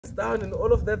down and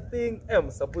all of that thing. I'm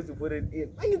supposed to put it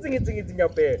in.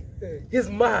 His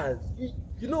mad.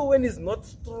 You know when he's not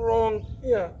strong,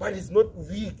 but he's not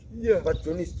weak, but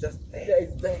when he's just there. Yeah,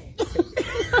 it's there.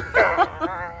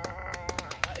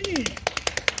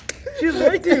 She's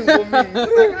waiting for me.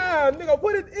 She's like, nigga,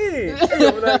 put it in.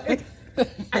 I'm like,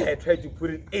 I tried to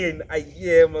put it in.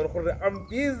 I'm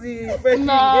busy,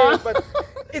 but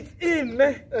it's in,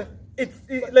 man. It's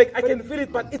like I can feel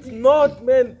it, but it's not,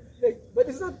 man. Like, but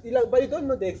it's not. Like, but you don't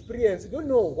know the experience. You don't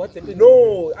know what's happening.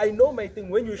 No, I know my thing.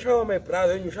 When you shower my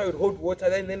brother, when you shower with hot water,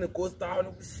 then it goes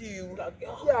down. You see you like,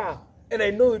 yeah. And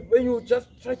I know it when you just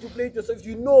try to play it yourself.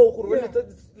 You know when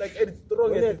it's like at its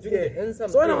strongest.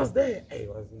 So when I was there, I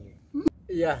was.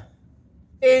 Yeah.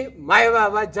 My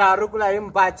baba jarukula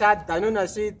imbacha danuna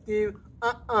shiti.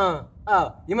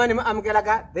 Imani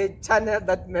amkelaka the channel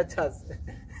that matters.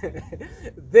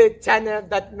 The channel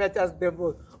that matters the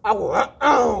most.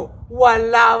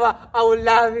 Walava, I will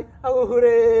love it.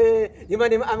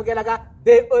 Imani amkelaka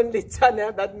the only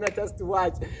channel that matters to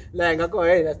watch. Like go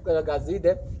ahead, Sicelo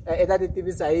Gazide. That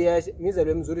TV sahiya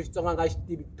mizelo mzuri xitsonga nga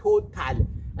xitivi total.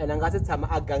 And angase tshama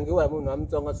agangiwa hi munhu wa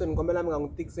Mutsonga, so ni kombela mi nga n'wi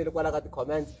tikiseli kwala ka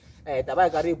ti-comments. Ta va hi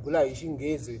karhi hi bula hi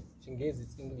Xinghezi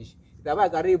it's English. Ta va hi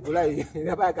karhi hi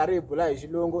bula hi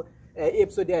Xilungu.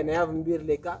 Episode ya hina ya vumbirhi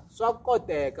le ka swa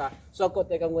koteka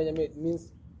ngwenya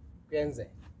means ku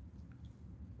endleka.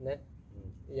 Ne?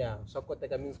 Yeah, swa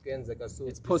koteka means ku endleka, so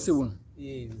it's possible.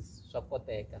 Yes, swa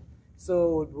koteka.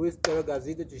 So with Sicelo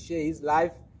Gazide to share his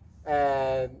life,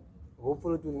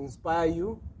 hopefully it will inspire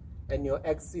you. And your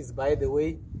exes, by the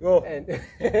way. Oh, and you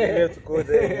have to go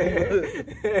there.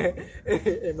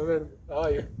 Hey, my man, how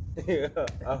are you?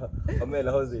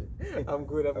 Amel, how's it? I'm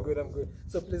good.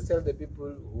 So please tell the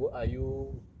people, who are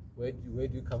you? Where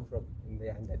do you come from? In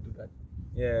the hand, I do that.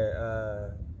 Yeah,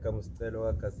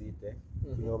 Sicelo Gazide.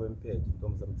 You know, I'm paid.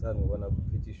 Come sometime when I'm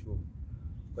pretty sure.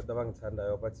 But the bank tanda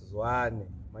yo but zwane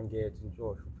mangethu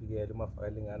ntsho uphikele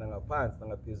mafiling ana ngaphansi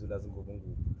nangaphezulu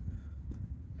azingobungu.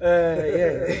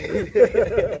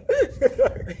 Yeah.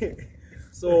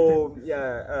 So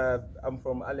yeah, I'm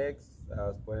from Alex. I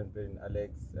was born and bred in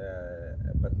Alex,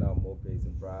 but now I'm more based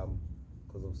in Bram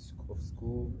because of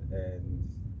school and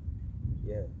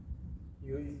yeah.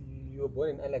 You were born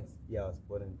in Alex? Yeah, I was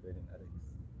born and bred in Alex.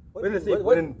 When they say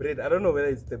born and bred, I don't know whether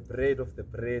it's the bread of the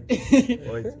bread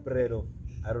or it's bread of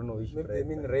I don't know which bread. I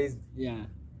mean raised. Yeah.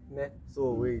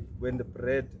 So wait, when the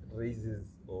bread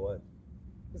raises or what?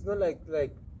 It's not like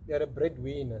you're a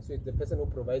breadwinner, so it's the person who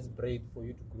provides bread for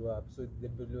you to grow up. So the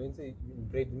when you say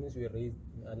bread means you were raised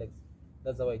in Alex.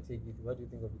 That's how I take it. What do you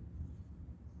think of it?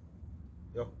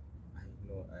 Yo, I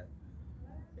know.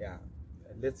 Yeah,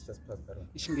 let's just pass that on.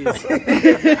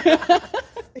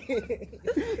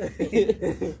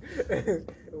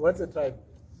 What's the tribe?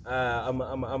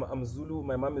 I'm Zulu.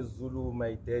 My mom is Zulu.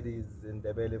 My dad is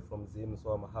Diabetic from Zim,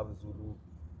 so I'm half Zulu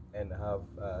and half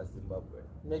Zimbabwe.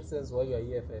 Makes sense why you are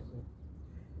EFF.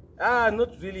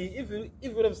 Not really. If you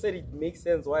would have said it makes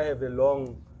sense why I have a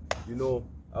long,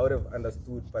 I would have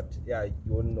understood. But yeah, you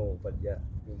won't know. But yeah,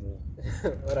 you move.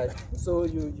 All right. So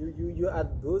you are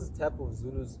those type of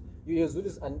Zulus. Your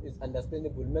Zulus is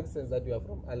understandable. It makes sense that you are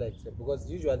from Alex because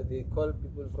usually they call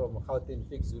people from Gauteng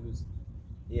fake Zulus.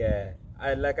 Yeah,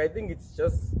 I think it's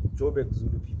just Joburg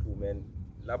Zulu people, man.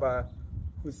 Laba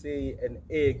who say an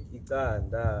egg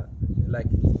ikanda like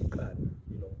it's ikanda,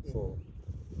 So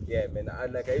yeah, man. I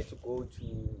used to go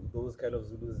to those kind of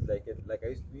Zulus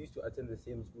we used to attend the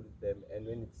same school with them, and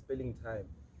when it's spelling time,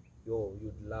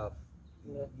 you'd laugh.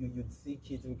 Yeah. You'd see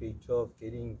kids in grade 12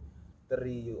 getting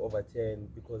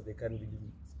 3/10 because they can't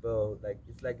really spell. Like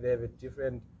it's like they have a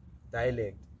different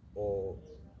dialect, or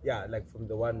yeah, like from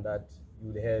the one that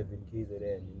you'd have in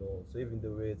KZN, So even the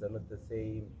words are not the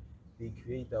same. They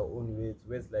create their own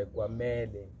words like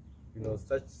Guamele.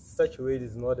 Such a word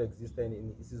is not existent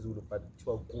in isiZulu, but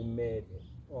Kumele.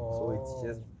 So it's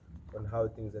just on how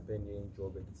things happen here in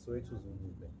Joburg. So it's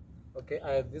Zulu, man. Okay,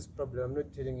 I have this problem. I'm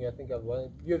not telling you. I think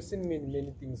you have seen me in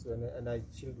many things and I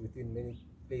chilled within many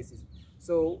places.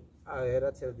 So I had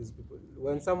to tell these people,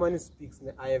 when someone speaks,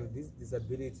 I have this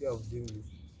disability of doing this.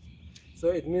 So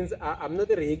it means I'm not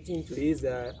reacting to his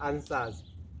answers.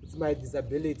 It's my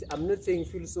disability. I'm not saying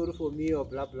feel sorry for me or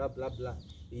blah blah blah blah.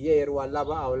 Yeah,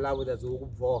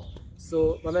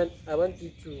 so my man, I want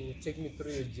you to take me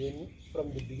through your journey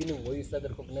from the beginning where you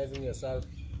started recognizing yourself.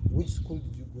 Which school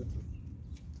did you go to?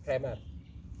 Primary.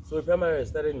 So primary I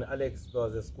started in Alex. There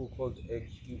was a school called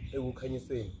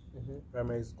Ewukanyisweni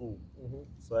Primary School.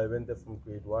 So I went there from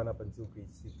grade 1 up until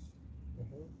grade 6.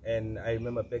 And I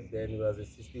remember back then it was a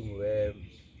system where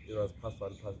it was pass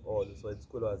 1, pass all. So at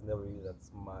school I was never really that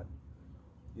smart.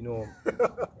 you know,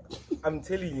 I'm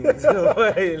telling you, so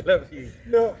I love you.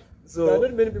 No. So there are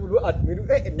not many people who admit,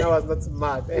 hey, now I was not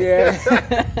smart. yeah,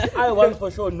 I want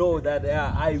for sure know that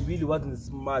I really wasn't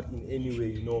smart in any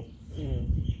way, you know.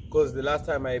 Because the last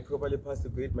time I properly passed the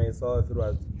grade myself, it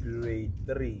was grade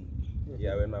 3.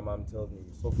 Yeah, when my mom told me.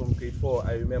 So from grade 4,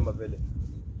 I remember very.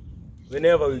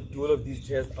 Whenever we do all of these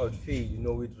tests, I would fail. You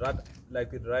know, we'd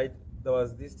write. There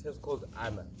was this test called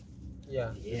Anna.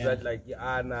 Yeah. We'd write like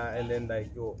Anna, and then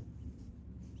like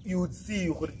you would see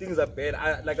things are bad.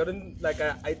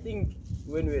 I think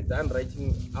when we were done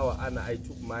writing our Anna, I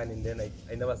took mine and then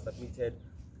I never submitted.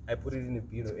 I put it in a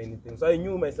bin or anything. So I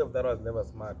knew myself that I was never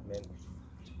smart, man.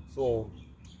 So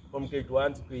from grade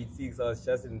 1 to grade 6, I was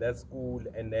just in that school,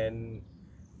 and then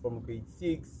from grade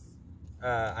 6,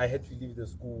 I had to leave the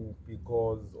school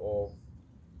because of,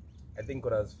 I think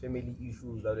it was family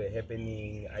issues that were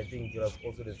happening. I think it was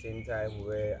also the same time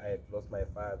where I had lost my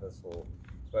father, so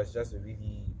it was just a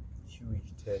really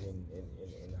huge turn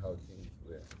in how things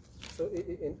were. So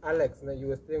in Alex, now you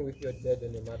were staying with your dad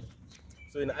and your mother?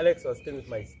 So in Alex, I was staying with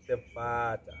my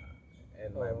stepfather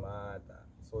and my mother.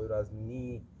 So it was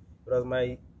me, it was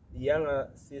my younger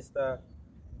sister,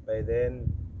 by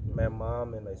then my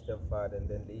mom and my stepfather, and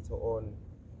then later on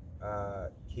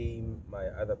came my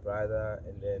other brother,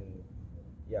 and then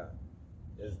yeah,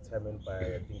 as time went by,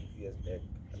 I think a few years back,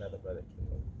 another brother came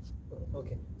over.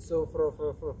 Okay, so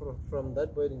from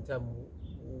that point in time,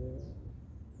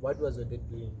 what was your dad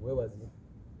doing? Where was he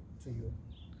to you?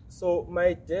 So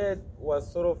my dad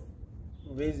was sort of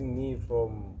raising me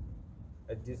from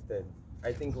a distance.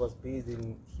 I think it was based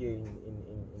in here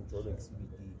in Joburg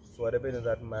CBD. So what happened is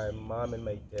that my mom and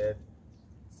my dad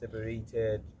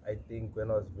separated, I think, when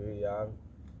I was very young.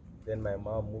 Then my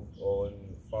mom moved on,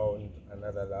 found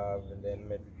another love, and then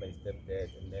met with my stepdad,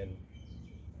 and then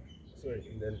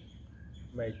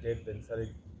my dad then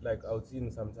started, like, I would see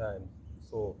him sometimes.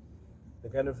 So the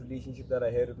kind of relationship that I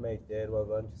had with my dad was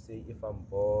one to say, if I'm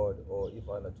bored or if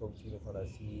I want to talk to him, if I want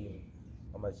to see him,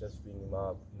 I must just ring him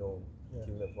up, give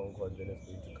him a phone call, and then it's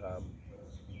going to come,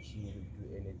 chill,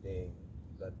 do anything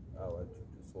that I want to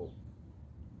do. So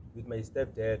with my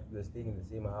stepdad, we were staying in the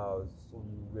same house, so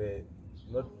we were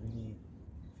not really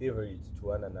favorites to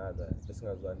one another. It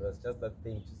was just that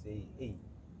thing to say, hey,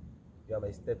 you are my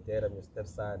stepdad, I'm your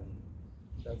stepson.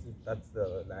 That's it. That's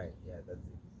the line. Yeah, that's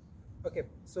it. Okay,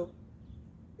 so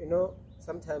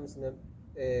sometimes let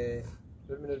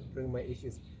me not bring my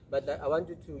issues, but I want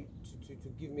you to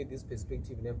give me this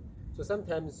perspective. So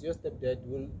sometimes your stepdad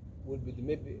will be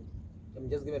maybe. Let me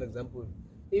just give an example.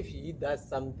 If he does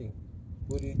something,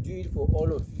 will he do it for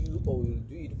all of you, or will he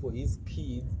do it for his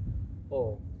kids,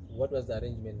 or what was the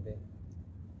arrangement there?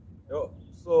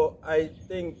 So I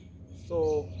think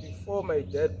before my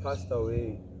dad passed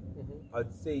away,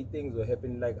 I'd say things were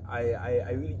happening. Like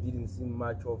I really didn't see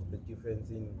much of the difference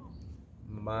in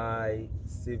my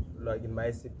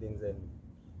siblings, and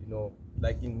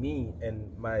like in me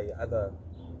and my other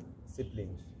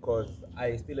siblings, because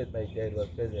I still had my dad was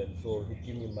present, so he'd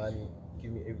give me money,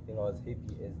 give me everything. I was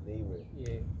happy as they were.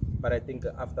 Yeah. But I think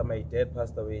after my dad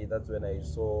passed away, that's when I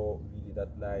saw really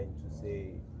that line to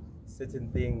say certain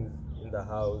things in the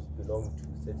house belong to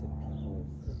certain people.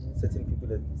 Certain people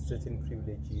had certain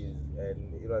privileges,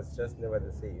 and it was just never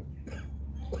the same.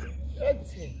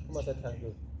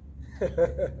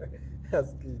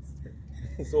 As kids.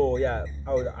 So yeah,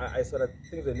 I saw that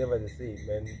things were never the same,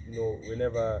 and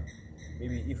whenever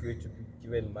maybe if we were to be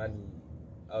given money,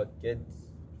 I would get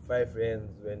 5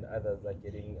 rands when others are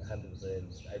getting 100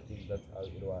 rands. I think that's how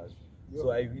it was.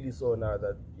 So I really saw now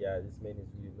that this man is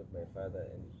really not my father,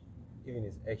 and even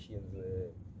his actions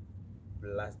were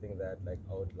blasting that like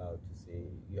out loud to say,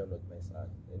 you are not my son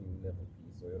and you will never be.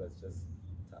 So it was just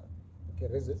tough. Okay,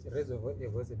 raise your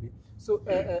voice a bit. So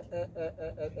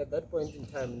at that point in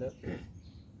time,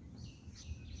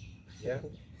 yeah.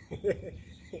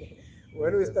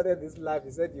 When we started this live, he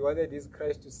said he wanted his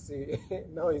crash to see.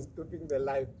 Now he's stopping the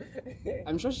live.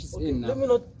 I'm sure she's in now. Let me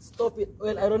not stop it.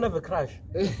 Well, I don't have a crash.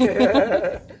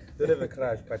 Don't have a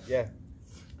crash, but yeah.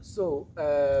 So,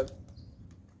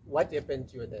 what happened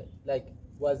to you there? Like,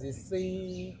 was he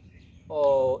sick,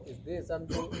 or is there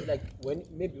something like when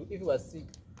maybe if he was sick,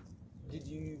 did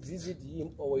you visit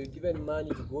him, or were you given money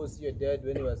to go see your dad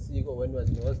when he was sick, or when he was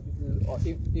in the hospital, or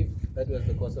if that was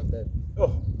the cause of that?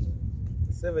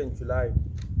 7 July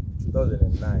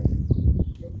 2009.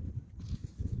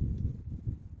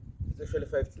 It's actually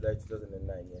 5 July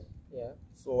 2009, Yeah.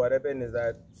 So what happened is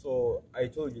that, I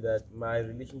told you that my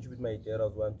relationship with my dad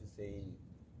was one to say,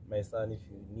 my son, if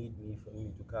you need me for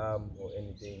me to come or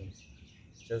anything,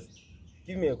 just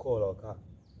give me a call or come.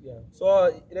 Yeah. So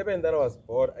it happened that I was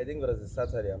bored. I think it was a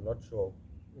Saturday. I'm not sure.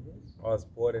 I was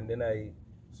bored, and then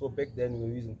so back then we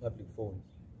were using public phones.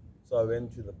 So I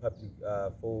went to the public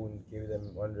phone, gave them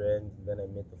R1, and then I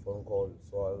made the phone call.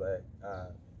 So I was like,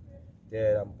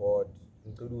 Dad, I'm bored.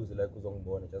 Introduce like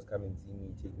born, just come and see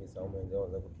me, take me somewhere. And they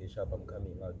was like, okay, sharp, I'm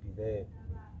coming. I'll be there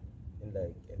in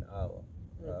like an hour.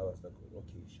 I was like,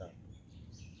 okay, sharp.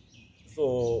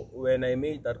 So when I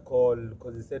made that call,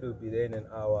 because he said it would be there in an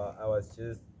hour, I was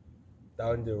just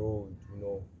down the road,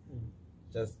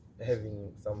 just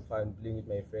having some fun, playing with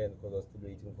my friends because I was still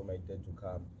waiting for my dad to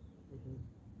come.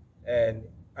 And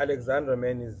Alexandra,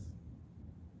 man,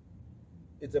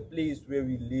 it's a place where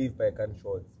we live by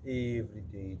gunshots every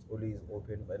day. It's always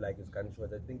open by like it's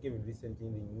gunshots. I think even recently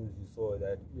in the news you saw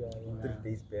that 3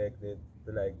 days back that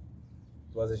like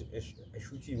it was a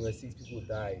shooting where 6 people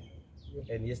died.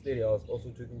 And yesterday I was also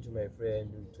talking to my friend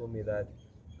who told me that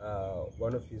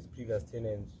one of his previous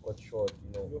tenants got shot,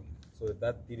 so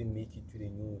that didn't make it to the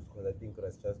news because I think it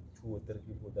was just 2 or 3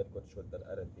 people that got shot that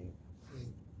other day.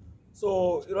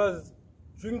 So it was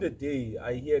during the day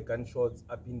I hear gunshots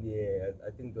up in the air.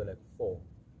 I think they were like 4.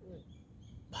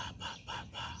 Bah, bah, bah,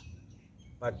 bah.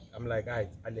 But I'm like,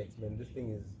 Alex, man, this thing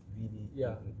is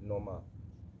really normal.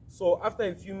 So after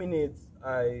a few minutes,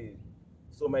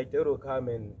 so my dad will come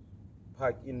and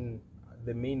park in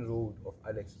the main road of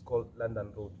Alex. It's called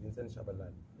London Road, Vincent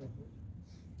Shabalan.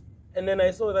 And then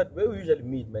I saw that where we usually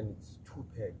meet, man, it's too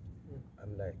packed.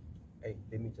 I'm like, hey,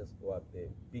 let me just go up there,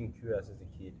 being curious as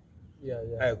a kid.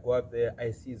 I go up there, I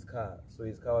see his car. So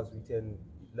his car was written,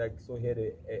 like, so he had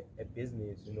a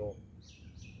business,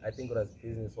 I think it was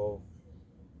business of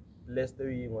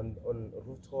plastering on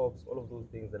rooftops, all of those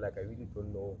things that like I really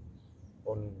don't know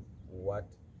on what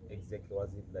exactly was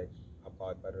it like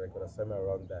about, but like it was somewhere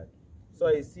around that. So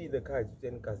I see the car, it's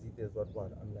written Gazide Step.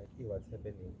 I'm like, hey, what's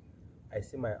happening? I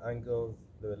see my uncles,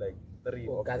 there were like 3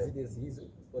 of them. Gazide is his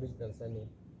original surname.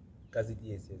 Gazide,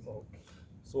 yes. Okay.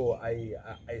 So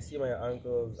I see my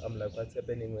uncles, I'm like, what's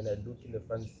happening? When I look in the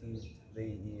front seat,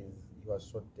 he was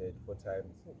shot dead 4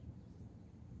 times.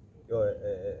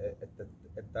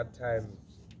 At that time,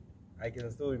 I can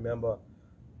still remember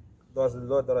there was a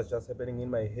lot that was just happening in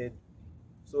my head.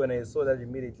 So when I saw that,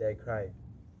 immediately I cried.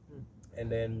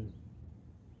 And then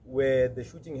where the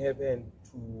shooting happened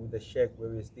to the shack where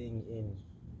we were staying in,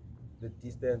 the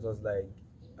distance was like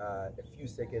a few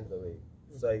seconds away.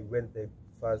 So I went there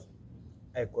fast.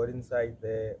 I got inside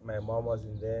there. My mom was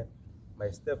in there.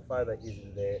 My stepfather is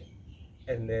in there.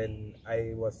 And then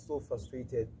I was so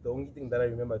frustrated. The only thing that I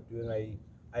remember doing,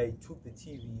 I took the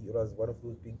TV. It was one of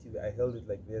those big TV. I held it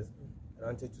like this and I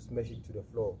wanted to smash it to the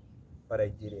floor, but I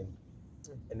didn't.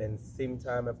 And then same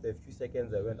time, after a few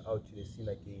seconds, I went out to the scene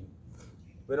again.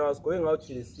 When I was going out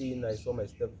to the scene, I saw my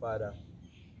stepfather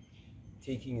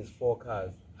taking his 4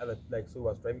 cars. So he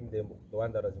was driving the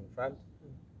one that was in front,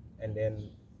 and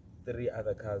then 3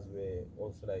 other cars were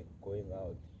also like going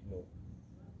out,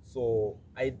 So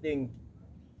I think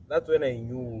that's when I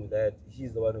knew that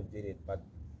he's the one who did it. But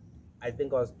I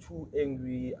think I was too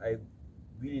angry. I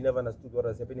really never understood what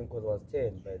was happening because I was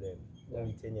 10 by then,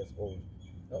 only 10 years old.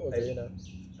 How old are you now?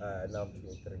 Now I'm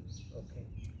 23. Okay.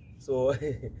 So,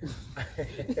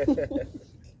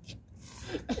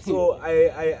 so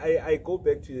I go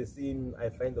back to the scene. I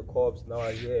find the cops. Now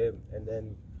I hear him, and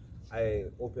then I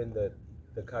open the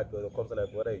car door. The cops are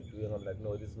like, "What are you doing?" I'm like,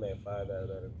 "No, this is my father."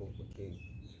 They're like, "Okay."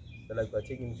 They're like, "We're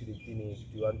taking him to the clinic.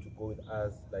 Do you want to go with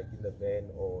us, like in the van,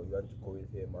 or you want to go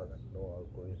with him?" I was like, "No, I'll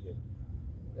go with him."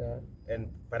 And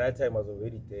by that time, I was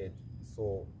already dead.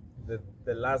 So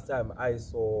the last time I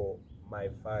saw my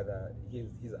father, his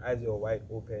eyes were wide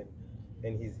open,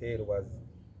 and his head was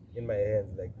in my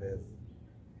hands like this.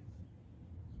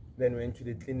 Then went to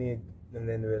the clinic, and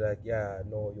then they were like, "Yeah,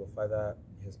 no, your father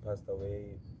has passed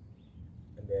away."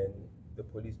 And then the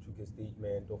police took a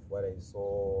statement of what I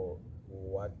saw,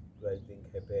 what I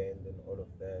think happened, and all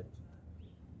of that.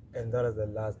 And that was the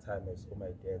last time I saw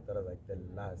my dad. That was like the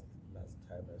last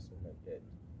time I saw my dad.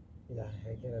 Yeah,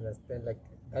 I can understand. Like,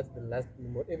 that's the last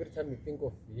moment. Every time you think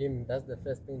of him, that's the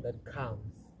first thing that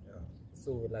comes. Yeah.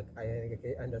 So, like, I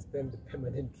understand the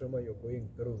permanent trauma you're going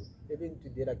through. Even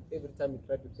today, like, every time you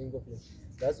try to think of him,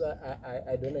 that's why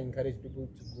I don't encourage people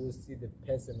to go see the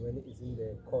person when he's in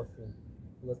the coffin.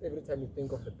 Because every time you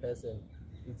think of the person,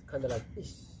 it's kind of like,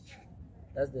 ish.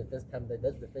 That's the first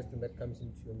thing that comes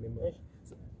into your memory.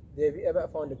 So, have you ever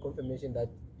found a confirmation that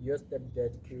your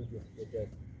stepdad killed your dad?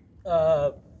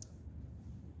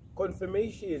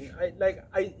 Confirmation.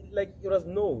 It was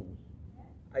known.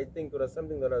 I think it was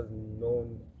something that was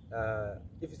known.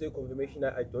 If you say confirmation,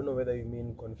 I don't know whether you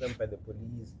mean confirmed by the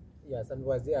police. Yes, and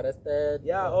was he arrested?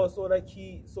 Yeah, also like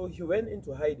he went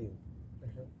into hiding.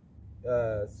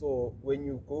 So when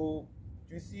you go,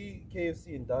 do you see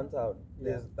KFC in downtown?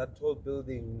 There's that tall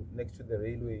building next to the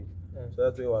railway. So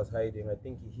that's where he was hiding. I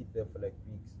think he hid there for like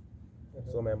weeks.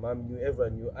 So my mom knew,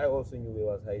 everyone knew. I also knew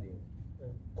where he was hiding.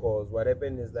 Cause what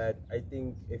happened is that I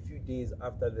think a few days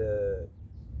after the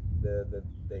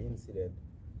incident,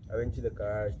 I went to the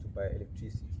garage to buy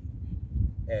electricity,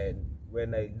 and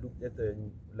when I looked at the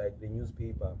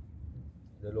newspaper,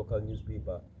 the local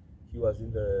newspaper, he was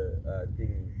in the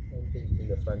thing in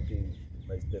the front page,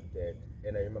 my stepdad.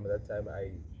 And I remember that time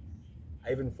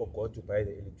I even forgot to buy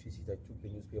the electricity. I took the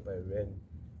newspaper, I ran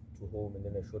to home, and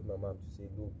then I showed my mom to say,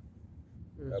 look,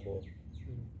 Abo,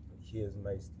 here's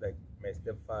my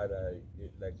stepfather,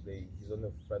 he's on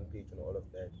the front page and all of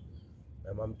that.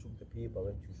 My mom took the paper,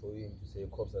 went to show him to say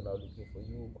cops are now looking for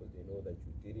you because they know that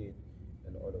you did it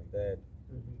and all of that.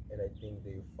 And I think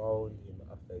they found him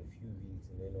after a few weeks,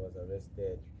 and then he was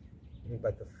arrested.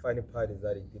 But the funny part is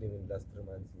that he didn't even last 3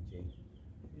 months in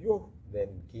jail.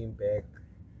 Then came back.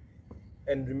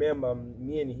 And remember,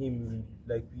 me and him,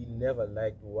 we never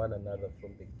liked one another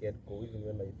from the get-go, even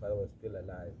when my father was still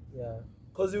alive. Yeah.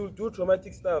 Because he would do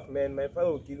traumatic stuff, man. My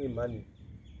father would give me money.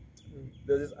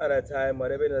 There was this other time,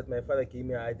 whatever that my father gave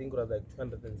me, I think it was like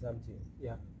 200 and something.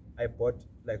 Yeah. I bought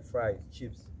fries,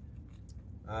 chips.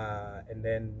 And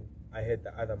then I had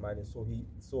the other money. So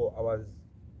I was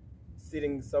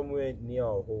sitting somewhere near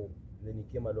our home. And then he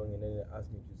came along and then he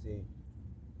asked me to say,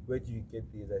 where do you get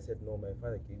these? I said, no, my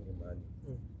father gave me money.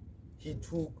 He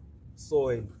took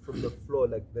soil from the floor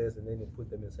like this, and then he put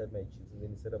them inside my chips, and then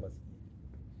he said I must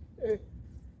eat.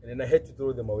 And then I had to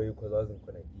throw them away because I wasn't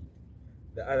going to eat.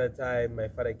 The other time, my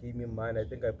father gave me money. I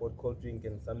think I bought cold drink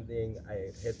and something.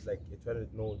 I had like a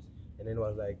 200 notes, and then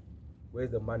was like, where's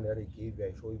the money that I gave you?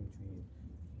 I showed him to him.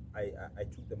 I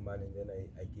took the money and then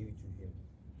I gave it to him.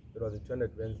 It was a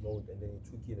 200 rands note, and then he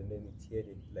took it and then he teared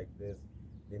it like this.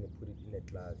 Then he put it in a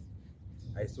glass.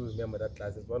 I still remember that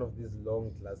class. It's one of these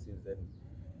long classes, and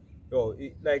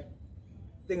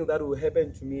things that will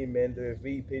happen to me, man, they were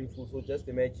very painful. So just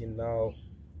imagine now,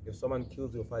 if someone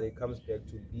kills your father, he comes back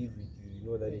to live with you, you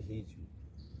know that he hates you.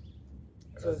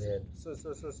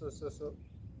 So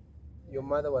your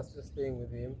mother was still staying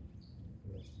with him,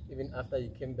 even after he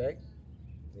came back?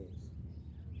 Yes.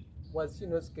 Was she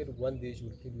not scared one day she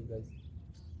would kill you guys?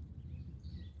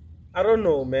 I don't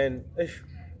know, man.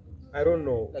 I don't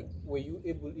know. Like, were you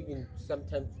able even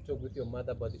sometimes to talk with your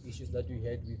mother about the issues that you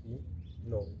had with him?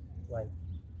 No. Why?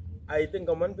 I think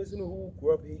I'm one person who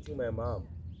grew up hating my mom,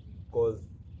 because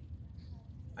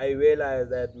I realized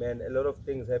that, man, a lot of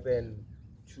things happened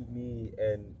to me,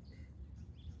 and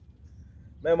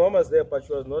my mom was there, but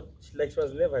she was not, she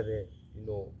was never there, you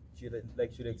know.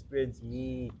 She'd experienced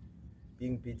me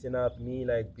being beaten up, me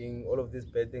being all of these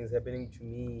bad things happening to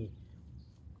me,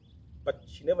 but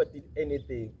she never did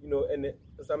anything, you know. And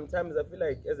sometimes I feel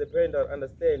like as a parent I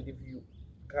understand if you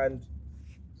can't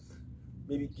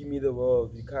maybe give me the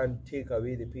world, you can't take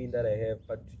away the pain that I have,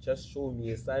 but to just show me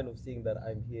a sign of saying that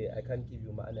I'm here. I can't give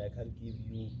you money, I can't give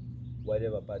you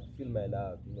whatever, but feel my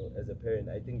love, you know. As a parent,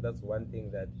 I think that's one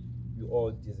thing that we all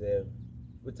deserve.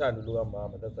 We turn to look at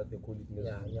mama, that's what they call it.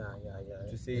 Yeah.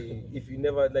 To say, if you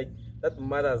never, that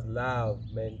mother's love,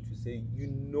 man, to say, you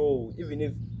know, even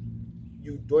if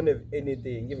you don't have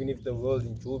anything, even if the world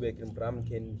in Joburg and Bram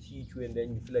can hit you and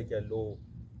then you feel like you're low,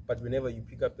 but whenever you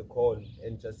pick up the call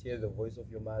and just hear the voice of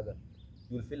your mother,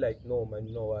 you'll feel like, no, man,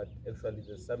 you know what, actually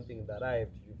there's something that I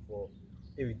have to do for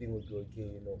everything will be okay,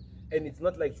 you know. And it's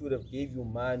not like she would have gave you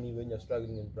money when you're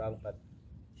struggling in Bram, but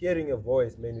hearing a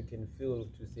voice, man, you can feel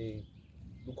to say,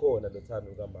 look on at the time,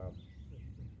 mom.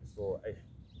 So I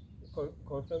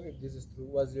confirm if this is true.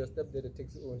 Was your stepdad a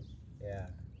taxi owner? Yeah.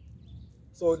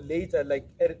 So later,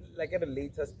 at a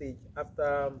later stage,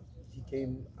 after he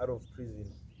came out of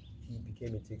prison, he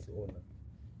became a taxi owner.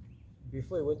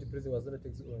 Before he went to prison, was not a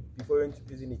taxi owner? Before he went to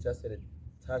prison, he just had a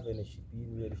tavern, a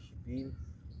shipping, we had a shipping,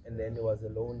 and then there was a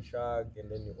loan shark, and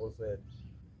then he also had.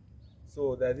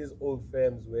 So there are these old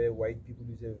firms where white people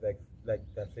used to have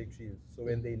their factories. So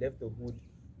when they left the hood,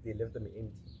 they left them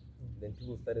empty. Then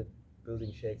people started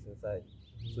building shacks inside.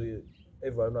 So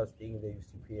everyone was staying there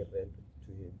used to pay a rent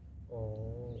to him.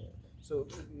 Oh, so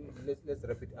let's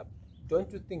wrap it up. Don't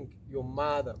you think your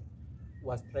mother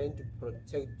was trying to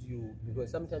protect you? Because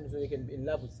sometimes when you can be in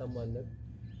love with someone,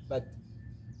 but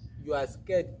you are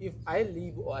scared, if I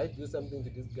leave or I do something to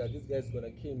this guy is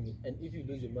gonna kill me. And if you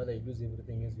lose your mother, you lose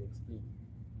everything else you explain.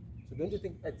 So don't you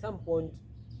think at some point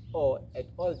or at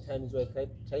all times you are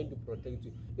trying to protect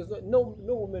you? Because no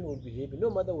woman will be happy, no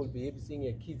mother will be happy seeing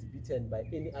her kids beaten by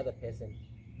any other person.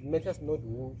 it matters not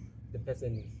who the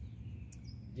person is.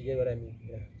 Do you get what I mean?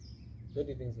 Yeah. Don't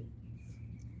you think so?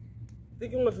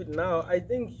 Thinking of it now, I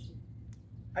think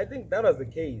that was the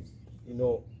case, you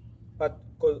know. But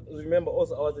because remember,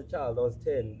 also I was a child. I was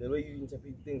 10. The way you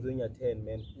interpret things when you're 10,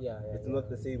 man, it's not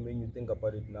the same when you think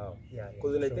about it now.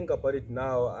 Because when I think about it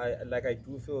now, I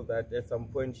do feel that at some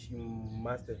point she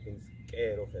must have been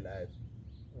scared of her life.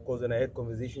 Because when I had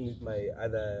conversation with my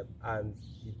other aunts,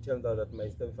 it turned out that my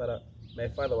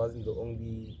father wasn't the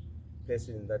only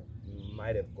person that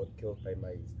might have got killed by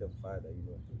my stepfather, you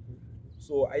know.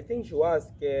 So I think she was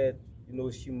scared, you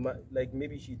know.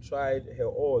 Maybe she tried her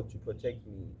all to protect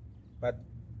me, but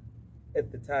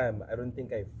at the time I don't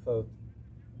think I felt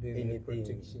anything.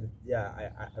 Protection. Yeah,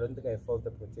 I don't think I felt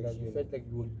the protection. Like you felt like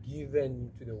you were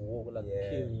given to the war, like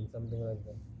killed, something like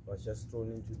that. I was just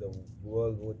thrown into the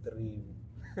World War III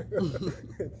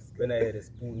when I had a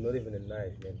spoon, not even a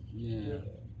knife, man. Yeah.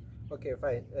 Okay,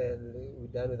 fine. We're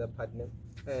done with the partner.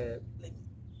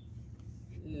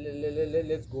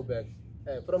 Let's go back.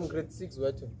 From grade 6,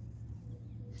 where to?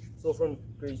 So from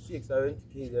grade 6, I went to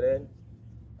KZN.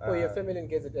 Oh, your family in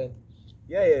KZN?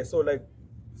 Yeah. So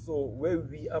where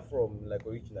we are from, like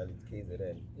originally, it's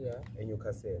KZN. Yeah. And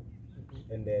Newcastle.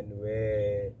 Mm-hmm. And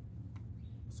then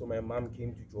so my mom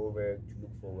came to Joburg to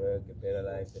look for work, a better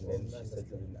life, and then she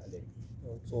settled in Alex.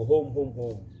 Okay. So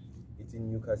home, it's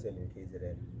in Newcastle in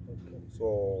KZN. Okay.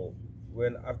 So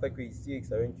when after grade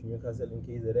 6, I went to Newcastle in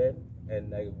KZN,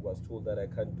 and I was told that I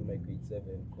can't do my grade 7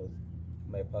 because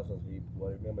my pass was very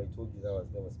poor. Remember, I told you that I was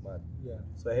never smart. Yeah.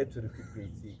 So I had to repeat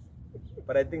grade 6.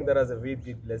 But I think that was a very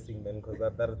big blessing, man, because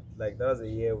that was a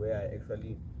year where I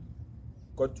actually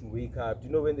got to wake up. You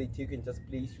know, when they take and just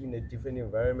place you in a different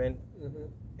environment. Mm-hmm.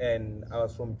 And I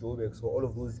was from Joburg, so all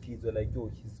of those kids were like, "Yo,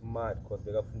 he's smart," because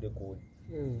they got from the code.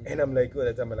 And I'm like, "Yo,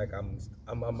 that time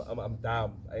I'm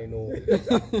dumb. I know."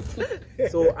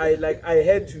 So I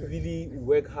had to really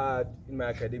work hard in my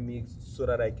academics so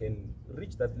that I can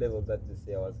reach that level that they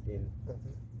say I was in.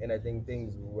 Mm-hmm. And I think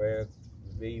things worked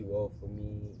very well for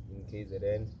me in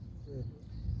KZN.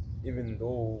 Mm-hmm. Even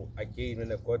though, again,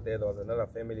 when I got there was another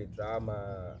family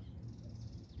drama.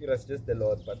 It was just a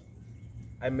lot, but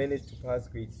I managed to pass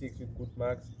grade 6 with good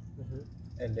marks.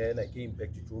 Mm-hmm. And then I came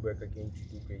back to Joburg again to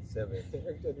do grade 7.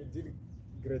 Actually, did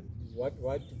grade 1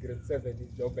 to grade 7 in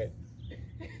Joburg.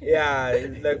 Yeah,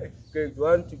 it's like grade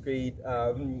 1 to grade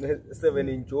 7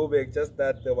 in Joburg, just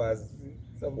that there was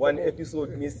one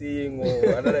episode missing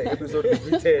or another episode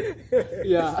repeated.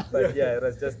 Yeah. But yeah, it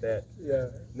was just that. Yeah.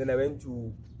 Then I went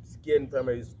to Skien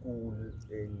Primary School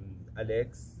in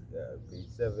Alex, grade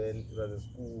 7. It was a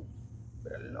school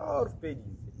with a lot of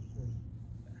babies.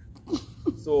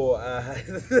 So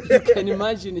you can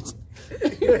imagine it.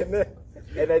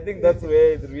 And I think that's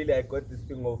where I got this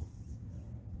thing of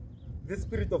this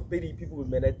spirit of petty people,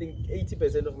 man. I think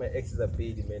 80% of my exes are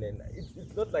petty, man, and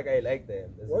it's not like I like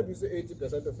them. Why do you say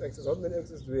 80% of exes? How many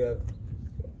exes do we have?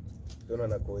 Don't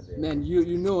wanna go there. Man,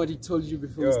 you know what he told you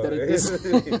before we started this.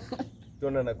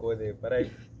 Don't wanna go there, but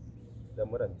they're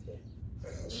more than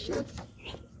 10.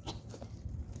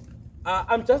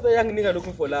 I'm just a young nigga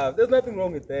looking for love. There's nothing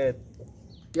wrong with that.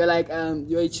 You're like,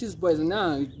 you're a cheese boy, so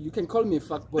now you can call me a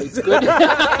fuck boy. It's good.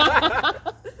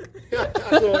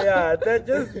 So yeah,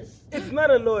 it's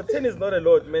not a lot. 10 is not a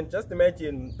lot, man. Just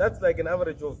imagine that's like an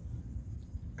average of,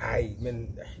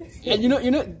 man. And you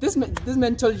know, this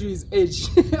man told you his age.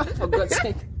 For God's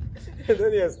sake. And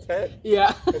then he has 10.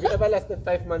 Yeah. Have you ever lasted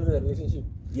 5 months in a relationship?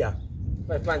 Yeah.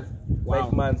 5 months. Wow.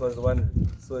 5 months was the one.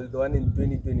 So the one in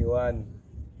 2021,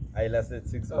 I lasted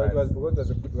 6 months. It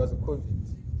was a COVID.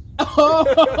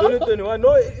 2021.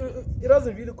 No, it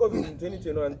wasn't really COVID in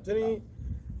 2021.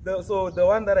 So the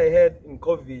one that I had in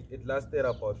COVID, it lasted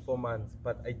about 4 months,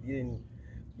 but I didn't.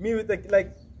 We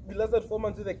lasted 4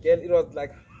 months with a girl. It was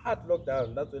like hard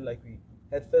lockdown. That's when we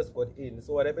had first got in.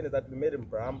 So what happened is that we met in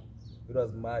Bram. It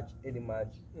was early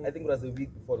March. I think it was a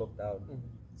week before lockdown.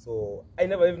 So I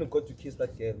never even got to kiss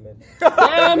that girl, man.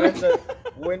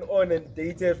 Went on and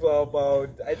dated for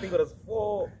about, I think it was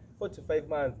 4 to 5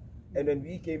 months. And when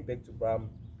we came back to Bram,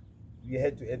 we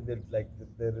had to end the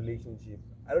relationship.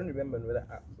 I don't remember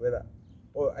whether,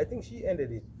 or I think she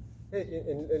ended it. Hey,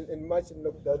 in March in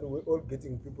lockdown, we're all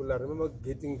getting people. I remember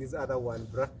getting this other one,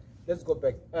 bruh. Let's go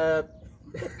back.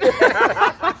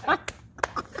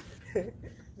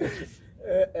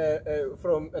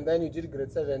 And then you did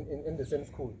grade 7 in the same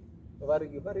school. Like,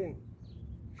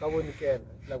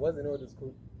 what's the name of the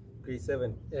school? Grade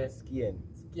 7. Yeah. Skien.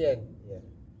 Yeah.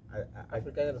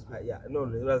 African school. Yeah, no,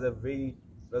 it was a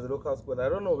local school. I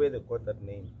don't know where they got that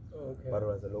name. Oh, okay. But it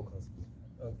was a local school.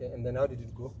 Okay, and then how did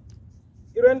it go?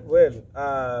 It went well.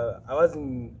 I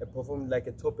wasn't a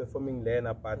top performing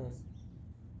learner, but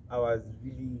I was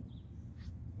really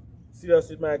serious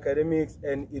with my academics,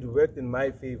 and it worked in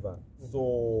my favor.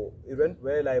 So it went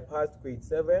well. I passed grade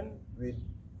 7 with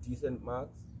decent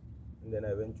marks, and then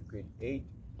I went to grade 8,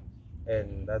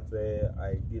 and that's where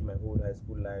I did my whole high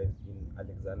school life in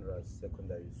Alexandra's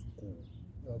secondary school.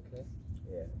 Okay.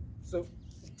 Yeah. So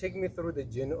take me through the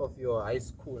journey of your high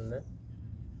school, né?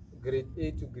 Grade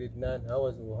 8 to grade 9. How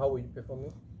were you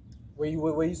performing? Were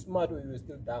you smart or you were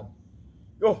still dumb?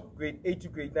 Oh, grade 8 to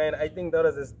grade 9, I think that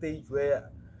was a stage where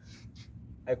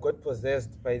I got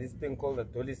possessed by this thing called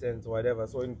adolescence or whatever.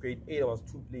 So in grade 8, I was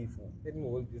too playful. Let me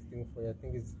hold this thing for you. I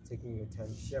think it's taking your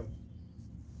time. Shame.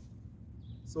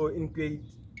 So in grade,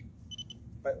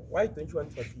 but why don't you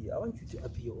want to appear? I want you to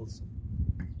appear also.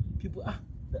 People,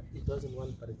 it doesn't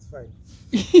want, but it's fine.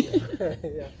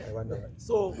 Yeah, I wonder why.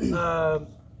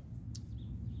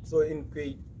 So in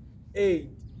grade 8,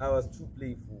 I was too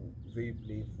playful, very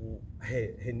playful,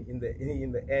 and in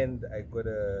the end, I got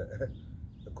a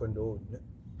condone.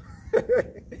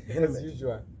 As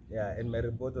usual. Yeah, and my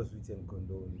report was written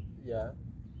condone. Yeah.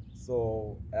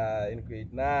 So in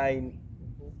grade 9,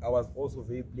 I was also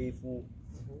very playful,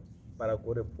 but I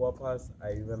got a poor pass.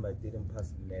 I remember I didn't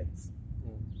pass maths.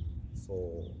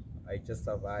 So I just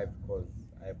survived because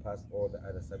I passed all the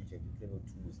other subjects, level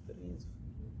 2s, 3s.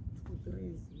 2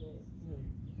 3s, no.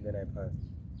 And then I passed.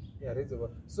 Yeah,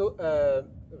 reasonable. So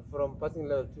from passing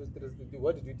level 2, 3s,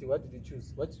 what did you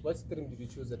choose? What stream did you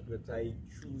choose at grade 10? I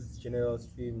choose general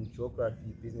stream,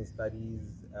 geography, business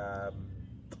studies,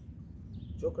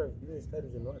 geography, business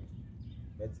studies, and what?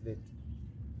 Maths lit.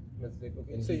 Maths lit.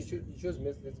 Okay. So you chose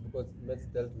maths lit because maths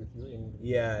dealt with you in.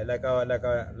 Yeah, like.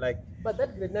 But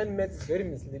that grade 9 maths is very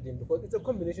misleading because it's a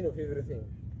combination of everything.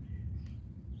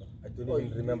 I don't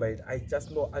even remember it. I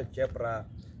just know algebra.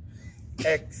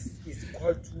 X is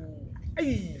equal to.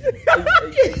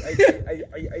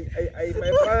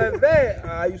 My father there.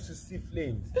 I used to see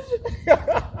flames.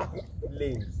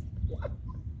 Flames.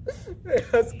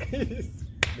 That's crazy.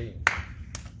 Flames.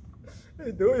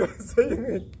 I know you're saying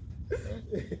it.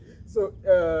 So,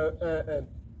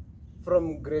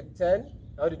 from grade 10,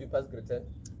 how did you pass grade 10?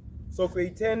 So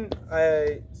grade 10,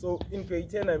 in grade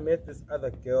 10 I met this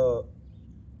other girl,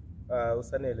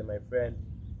 Usanele, my friend,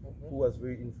 who was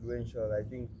very influential. I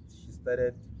think she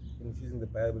started infusing the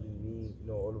Bible in me,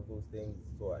 all of those things.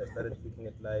 So I started looking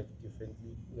at life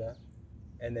differently. Yeah.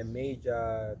 And a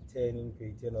major 10 in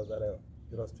grade 10 was that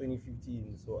it was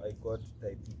 2015, so I got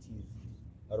diabetes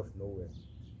out of nowhere.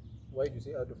 Why do you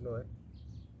say out of nowhere?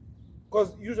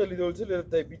 Because usually they will tell you that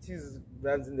diabetes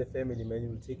runs in the family, man. You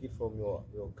will take it from your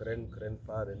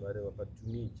grandfather and whatever. But to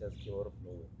me, it just came out of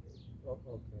nowhere. Oh,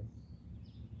 okay.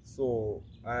 So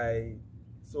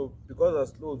because I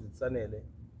was close with Sanele,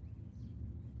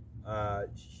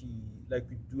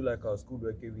 we do our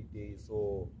schoolwork every day.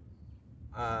 So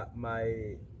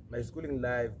my schooling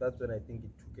life, that's when I think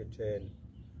it took a turn.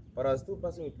 But I was still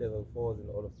passing with level 4s and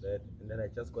all of that, and then I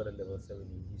just got a level 7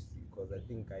 in history because I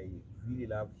think I really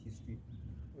loved history.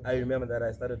 I remember that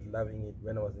I started loving it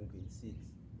when I was in grade 6,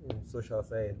 social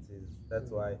sciences.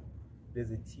 That's why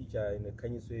there's a teacher in the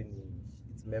Kanyisweni,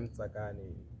 it's Mem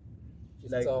Tsakane.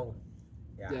 She's song.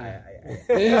 Yeah,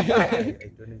 I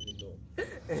don't even know.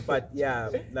 But yeah,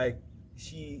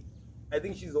 I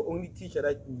think she's the only teacher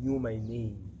that knew my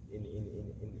name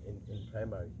in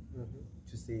primary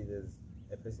to say there's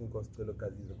a person called Sicelo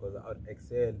Gazide because I would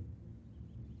excel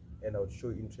and I would show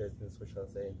interest in social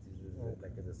sciences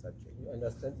as a subject. You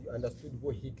understood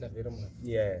what Hitler very much.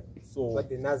 Yeah. So but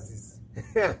the Nazis.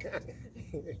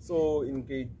 So in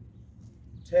grade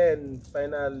 10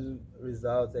 final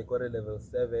results, I got a level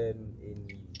 7 in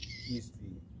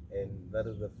history, and that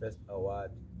was the first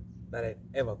award that I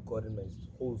ever got in my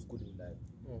whole schooling life.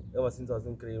 Ever since I was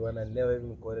in grade 1, I never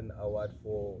even got an award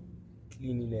for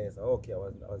cleanliness. Okay, I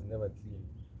was never clean.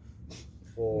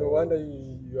 No wonder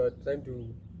you are trying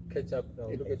to catch up now.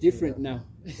 Look at different you now.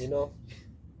 You know?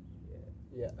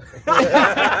 Yeah.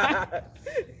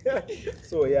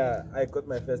 So yeah, I got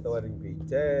my first award in grade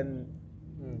 10.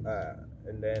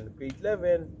 And then grade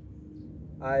 11,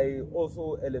 I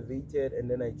also elevated, and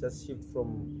then I just shifted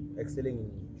from excelling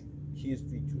in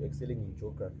history to excelling in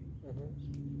geography.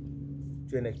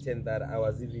 To an extent that I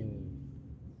was even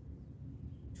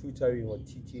tutoring or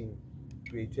teaching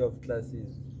grade 12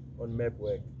 classes on map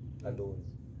work alone.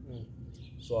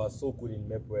 So I was so good in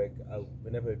map work.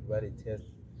 Whenever I write a test,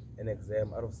 an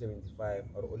exam, out of 75,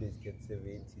 I would always get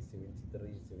 70,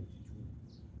 73, 72.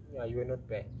 Yeah, you were not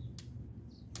bad.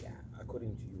 Yeah,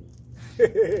 according to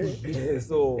you.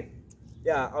 So,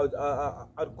 yeah,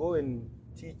 I'd go and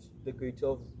teach the grade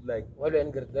 12 like While we're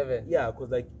in grade 11, yeah, because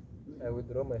like I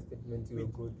withdraw my statement. You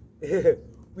were good.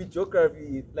 with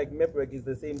geography, like map work is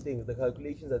the same thing. The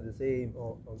calculations are the same.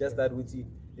 Oh, okay. Just that with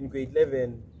in grade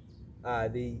 11,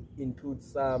 they include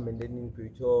some, and then in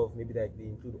grade 12, maybe like they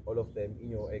include all of them in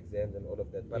your exams and all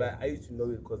of that. But Yeah. I used to know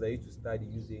it because I used to study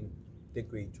using the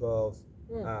grade 12's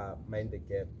mind the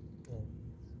gap.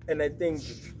 And I think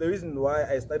the reason why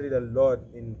I studied a lot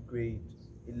in grade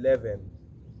 11,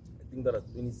 I think that was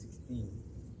 2016,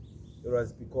 it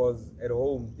was because at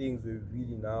home things were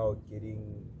really now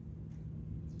getting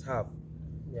tough.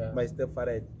 Yeah. My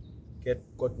stepfather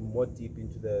got more deep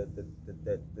into the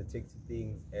taxi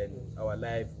things, and our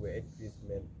life were at risk,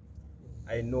 man.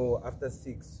 I know after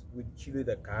 6 we'd chill with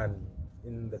a gun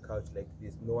in the couch like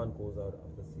this. No one goes out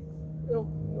after 6. No.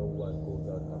 No one goes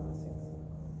out after 6.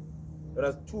 It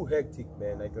was too hectic,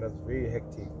 man. Like it was very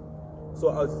hectic. So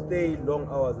I would stay long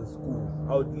hours at school.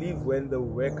 I would leave when the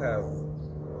workers,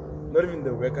 not even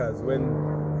the workers, when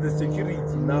the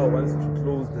security now wants to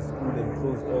close the school and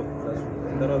close all the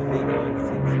classrooms. And that was late around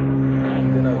 6.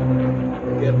 And then I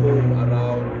would get home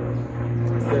around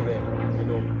 7, you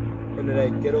know. And then I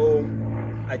get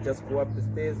home, I just go up the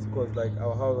stairs because like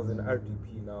our house was in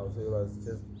RDP now, so it was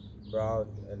just ground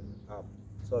and up.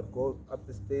 So I'd go up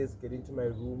the stairs, get into my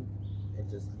room, and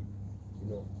just sleep, you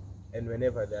know. And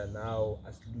whenever they are now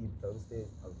asleep downstairs,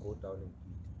 I'll go down and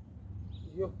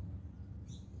eat. Yo,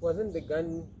 wasn't the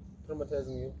gun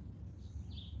traumatizing you?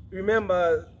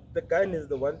 Remember, the gun is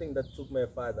the one thing that took my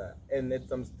father. And at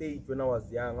some stage when I was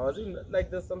young, I was in like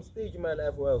there's some stage in my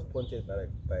life where I was pointed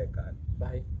by a gun.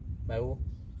 By who?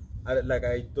 I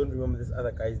don't remember this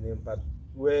other guy's name, but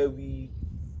where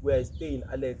I stay in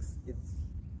Alex, it's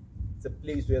a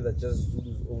place where there's just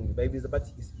Zulus only. Maybe it's about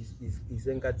is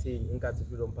in Nkati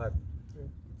Freedom Park.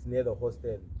 It's near the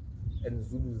hostel, and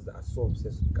Zulus are so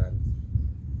obsessed with guns.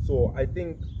 So I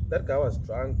think that guy was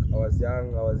drunk. I was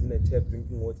young. I was in a tap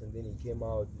drinking water, and then he came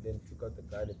out. And then took out the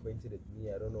gun and pointed at me.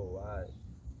 I don't know why.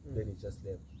 Then he just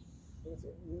left.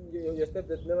 Your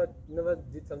stepdad never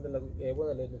did something like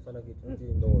wanna let me find out.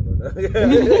 No.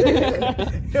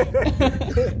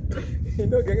 You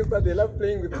know, gangsters, they love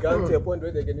playing with guns to a point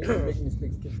where they can even make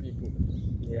mistakes, kill people.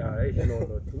 Yeah,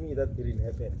 no. To me, that didn't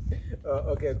happen.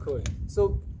 Okay, cool.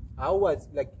 So, how was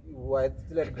like you were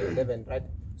still at grade 11, right?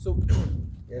 So,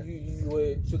 Yeah. you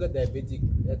were sugar diabetic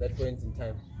at that point in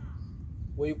time.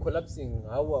 Were you collapsing?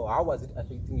 How was it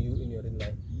affecting you in your real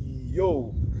life?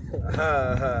 Yo,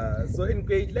 so in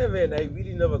grade 11, I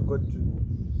really never got to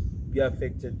be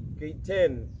affected. Grade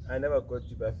 10, I never got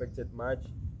to be affected much.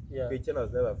 Yeah. Grade 10, I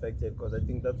was never affected because I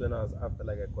think that's when I was after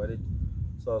like I got it.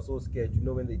 So I was so scared. You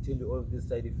know, when they tell you all of these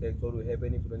side effects, what will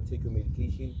happen if you don't take your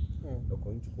medication? You're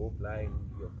going to go blind.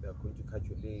 You're going to cut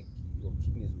your leg. Your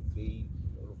kidneys will fail.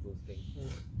 All of those things.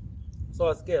 So I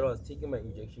was scared. I was taking my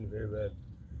injection very well.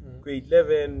 Grade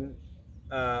 11,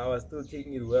 I was still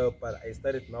taking it well, but I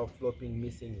started now flopping,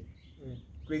 missing it.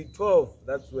 Grade 12,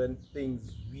 that's when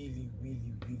things really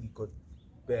got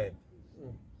bad.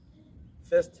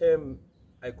 First term,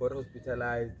 I got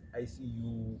hospitalized,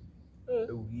 ICU,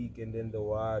 a week, and then the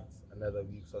wards another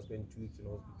week. So I spent 2 weeks in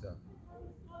hospital.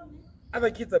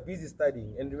 Other kids are busy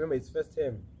studying, and remember, it's first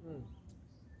term.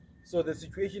 So the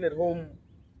situation at home,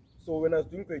 so when I was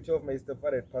doing grade 12, my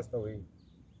stepfather had passed away.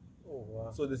 Oh,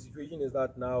 wow. So the situation is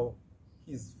that now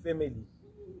his family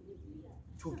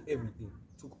took everything,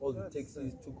 took all the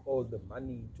taxis, took all the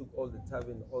money, took all the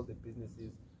tavern, all the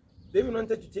businesses. They even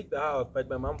wanted to take the house, but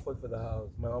my mom fought for the house.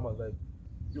 My mom was like,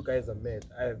 you guys are mad.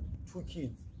 I have 2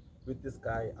 kids with this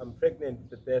guy. I'm pregnant with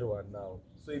the third one now.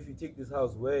 So if you take this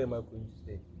house, where am I going to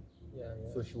stay? Yeah.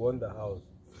 So she won the house.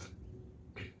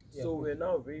 Yeah. So we're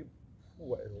now very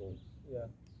poor at home. Yeah.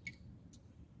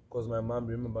 Because my mom,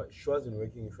 remember, she wasn't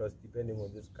working, she was depending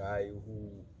on this guy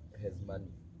who has money.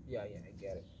 Yeah, I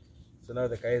get it. So now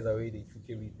the guys are away, they took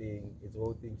everything. It's a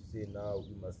whole thing to say now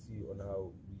we must see on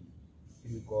how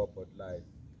we go about life.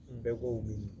 Bego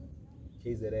mean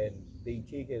KZN, they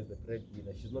take her as the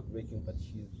breadwinner. She's not working, but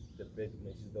she's the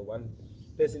breadwinner. She's the one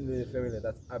person in the family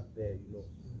that's up there, you know.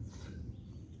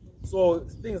 So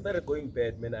things started going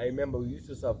bad, man. I remember we used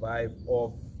to survive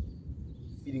off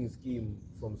feeding scheme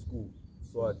from school.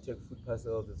 So I'd take food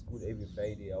parcels at school every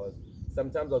Friday.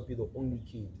 Sometimes I'll be the only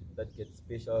kid that gets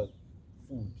special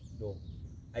food, you know.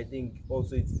 I think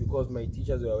also it's because my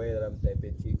teachers were aware that I'm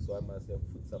diabetic, so I must have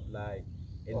food supply,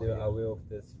 and they were aware of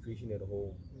the situation at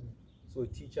home. So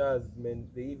teachers, man,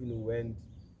 they even went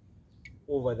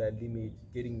over their limit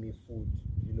getting me food,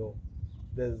 you know.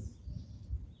 There's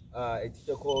a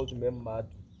teacher called Mem Madu.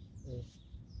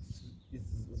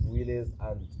 It's Willie's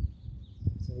aunt.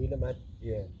 Really mad.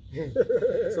 Yeah.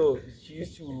 So she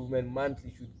used to, man,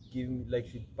 monthly should give me, like,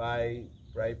 she'd buy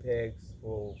dry packs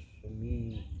for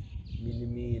me,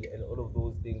 meal, and all of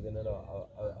those things, and then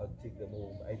I'll take them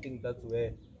home. I think that's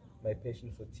where my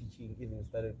passion for teaching even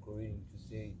started growing, to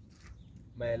say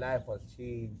my life was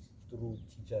changed through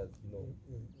teachers, you know,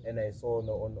 and I saw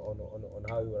on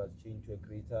how it was changed to a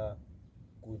greater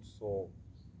good. So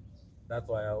that's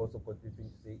why I also got this thing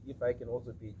to say, if I can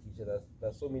also be a teacher,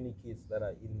 there's so many kids that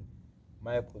are in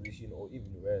my position or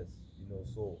even worse, you know.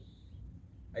 So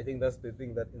I think that's the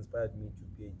thing that inspired me to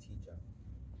be a teacher.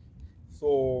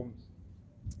 So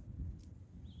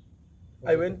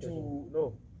I went to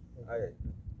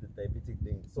the diabetic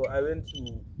thing. So I went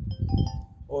to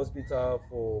hospital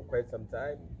for quite some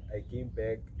time. I came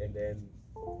back and then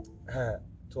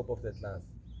top of the class.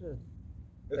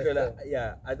 Okay,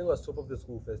 yeah, I think I was top of the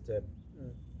school first term.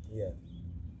 Yeah.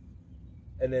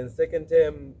 And then second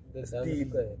term,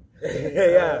 still.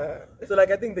 Yeah. So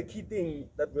like I think the key thing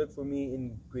that worked for me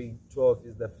in grade 12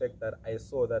 is the fact that I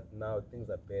saw that now things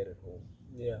are bad at home.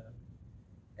 Yeah.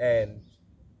 And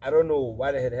I don't know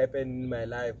what had happened in my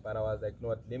life, but I was like,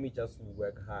 no, let me just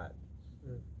work hard.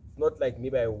 It's not like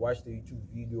maybe I watched a YouTube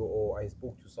video or I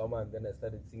spoke to someone, then I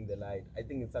started seeing the light. I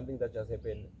think it's something that just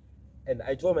happened. And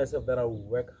I told myself that I would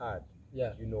work hard.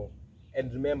 Yeah. You know.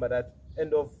 And remember that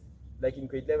end of, like in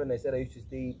grade 11, I said I used to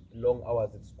stay long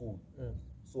hours at school.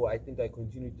 So I think I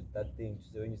continued with that thing.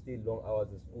 So when you stay long hours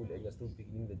at school and you're still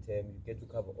beginning the term, you get to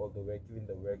cover all the work, even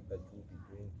the work that you'll be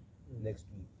doing next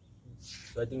week.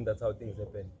 So I think that's how things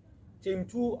happen. Team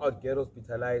 2, I'd get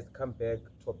hospitalized, come back,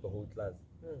 top the whole class.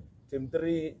 Team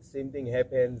 3, same thing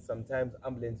happens. Sometimes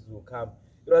ambulances will come.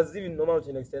 It was even normal to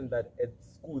an extent that at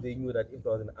school they knew that if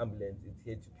there was an ambulance, it's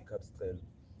here to pick up Sicelo.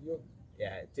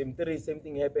 Yeah, Team 3, same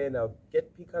thing happened. I'll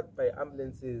get picked up by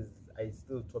ambulances. I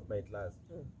still taught my class.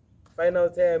 Final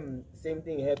term, same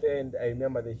thing happened. I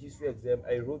remember the history exam.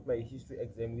 I wrote my history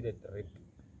exam with a drip.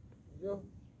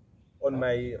 On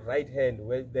my right hand,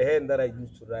 where the hand that I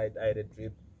used to write, I had a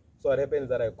drip. So what happened is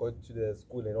that I got to the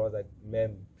school and I was like,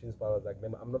 ma'am, principal was like,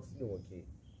 ma'am, I'm not feeling okay.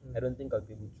 I don't think I'll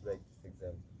be able to write this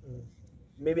exam.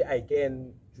 Maybe I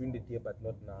can during the day, but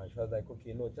not now. She was like,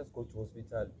 okay, no, just go to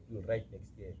hospital. You'll write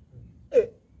next year.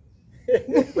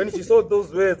 When she saw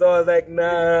those words, I was like,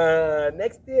 nah,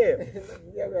 next year.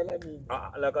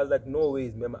 Like I was like, no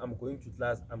ways, ma'am. I'm going to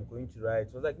class. I'm going to write.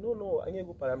 She was like, no,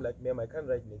 I'm like, ma'am, I can't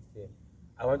write next year.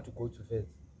 I want to go to first.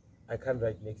 I can't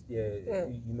write next year.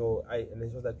 You know, and then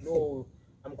she was like, no,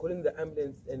 I'm calling the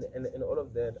ambulance and all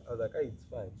of that. I was like, hey, it's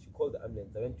fine. She called the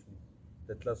ambulance. I went to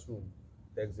the classroom,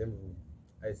 the exam room.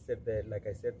 I sat there, like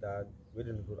I sat down,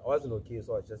 waiting. I wasn't okay,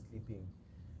 so I was just sleeping.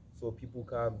 So people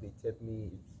come, they tap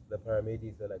me, it's the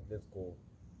paramedics, they're like, let's go.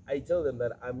 I tell them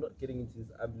that I'm not getting into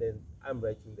this ambulance, I'm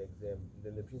writing the exam. And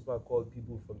then the principal called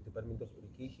people from Department of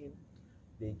Education.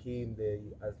 They came, they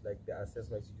assessed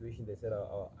my situation. They said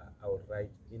I would write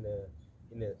in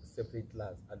a separate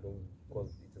class alone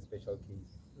because it's a special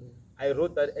case. I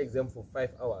wrote that exam for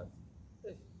 5 hours.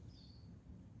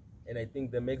 And I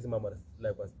think the maximum was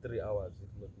 3 hours, if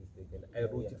I'm not mistaken. I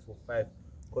wrote it for 5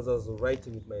 because I was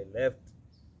writing with my left,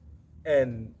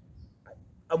 and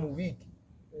I'm weak.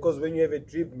 Because when you have a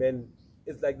drip, man,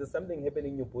 it's like there's something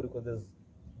happening in your body because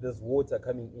there's water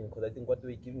coming in. Because I think what they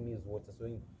were giving me is water. So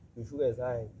when your sugar is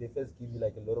high, they first give you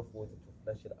like a lot of water to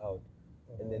flush it out,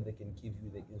 and then they can give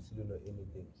you the insulin or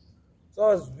anything. So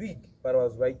I was weak, but I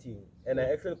was writing, and I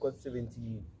actually got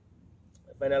 70.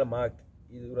 Final mark,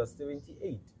 it was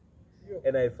 78.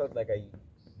 And I felt like I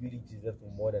really deserved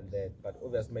more than that. But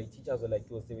obviously, my teachers were like,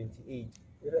 you're 78.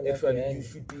 Actually, you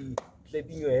should be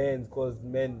clapping your hands because,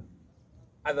 man,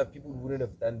 other people wouldn't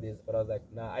have done this. But I was like,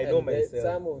 nah, I know myself.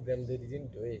 Some of them, they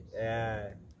didn't do it.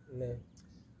 Yeah. No.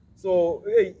 So,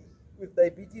 with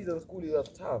diabetes in school, it was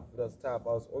tough. It was tough. I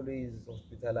was always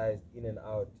hospitalized in and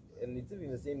out. And it's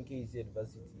even the same case at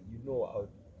university. You know,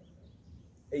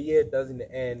 a year doesn't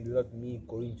end without me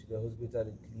going to the hospital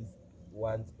at least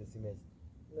once per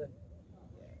semester.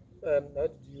 How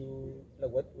did you, like,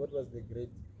 what was the grade,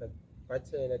 like,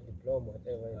 bachelor, diploma,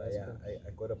 whatever?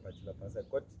 I got a bachelor pass. I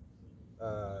got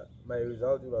my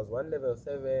result. It was 1 level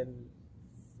 7,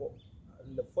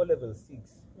 4 level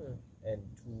 6, and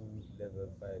 2 level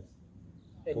 5s.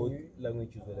 And both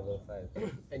languages were level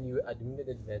 5. And you admitted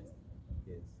at that?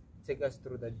 Yes. Take us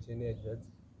through that journey at that.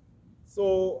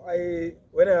 So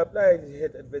when I applied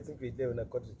at advancing grade 11, I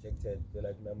got rejected. They're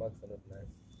like, my marks are not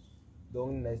nice. The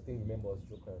only nice thing remember was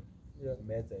Joker.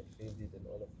 Maths, I failed it and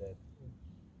all of that.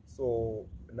 So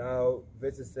now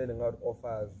versus sending out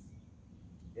offers.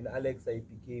 In Alex, I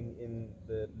became in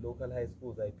the local high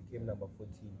schools. I became number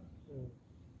 14.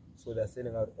 So they're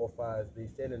sending out offers. They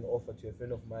send an offer to a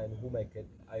friend of mine whom I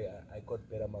got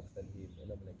better marks than him.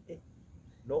 And I'm like, hey,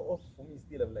 no offer for me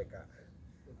still. I'm like,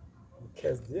 I'm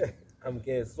cursed, yeah. I'm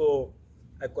gay. So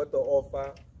I got the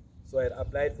offer. So I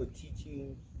applied for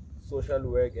teaching, social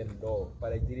work, and law.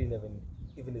 But I didn't have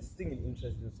even a single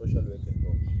interest in social work and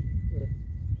law.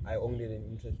 I only had an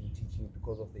interest in teaching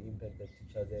because of the impact that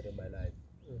teachers had in my life.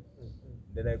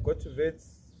 Then I got to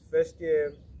wits. First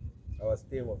year, I was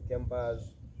staying off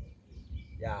campus.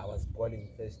 Yeah, I was balling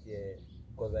first year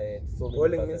because I had so many.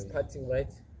 Balling means partying,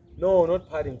 right? No, not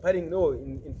partying. Partying, no.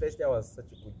 In first year, I was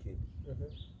such a good kid.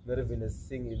 Not even a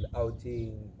single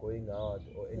outing, going out,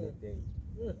 or anything.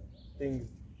 Things.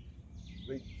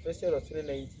 Wait, first year was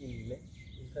 2019,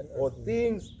 or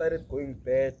things started going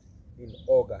bad in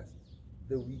August,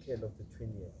 the weekend of the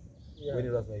 20th, when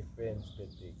it was my friend's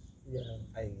birthday.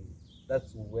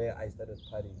 That's where I started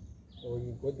partying. Oh,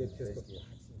 you got the taste of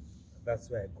partying. That's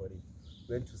where I got it.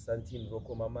 Went to Santine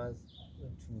Rocco Mama's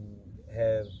to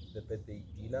have the birthday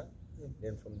dinner.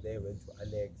 Then from there went to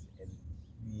Alex and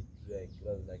we drank. It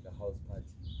was like a house party.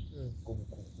 We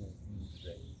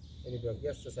drank. And you're like,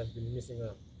 yes, I've been missing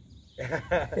out.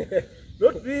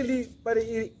 Not really, but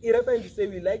it happened to say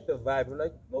we like the vibe. We're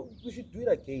like, no, we should do it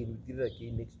again. We did it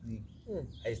again next week.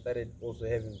 I started also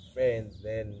having friends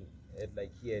then,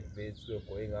 like here at Vets, we were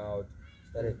going out,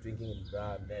 started drinking in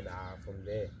Bram, then from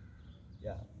there,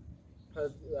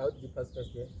 How did you pass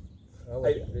first year?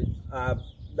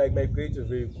 Like my grades were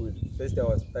very good. First year I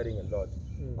was studying a lot.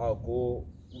 I'll go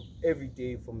every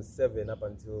day from 7 up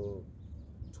until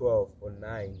 12 or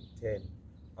 9, 10.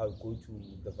 I'll go to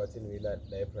the veterinary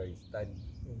library, study,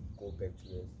 go back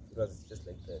to rest. It was just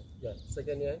like that. Yeah.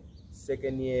 Second year?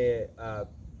 Second year I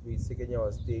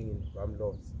was staying in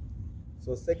Bramlofts.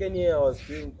 So second year I was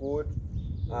doing good.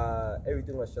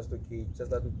 Everything was just okay.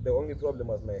 Just that the only problem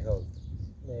was my health.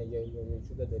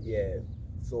 Yeah.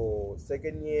 So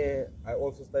second year I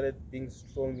also started being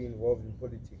strongly involved in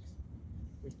politics.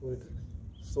 Which politics?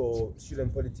 So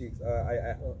student politics.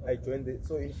 I joined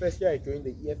so in first year I joined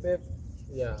the EFF.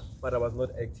 Yeah. But I was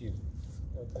not active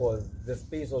because the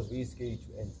space was very scary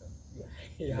to enter.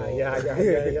 Yeah.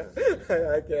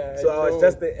 Okay. So I was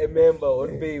just a member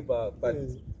on paper, but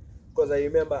because I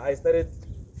remember I started.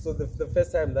 So the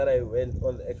first time that I went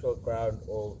on the actual ground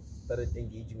or started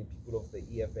engaging with people of the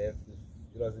EFF,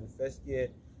 it was in first year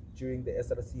during the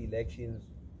SRC elections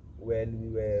when we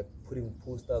were putting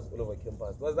posters all over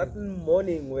campus. It was that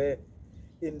morning where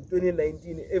in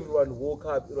 2019 everyone woke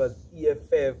up, it was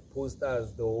EFF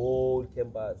posters, the whole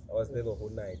campus. I was there the whole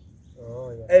night.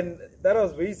 Oh, yeah. And that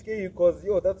was very scary because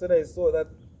that's when I saw that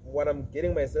what I'm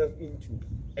getting myself into,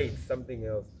 it's something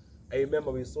else. I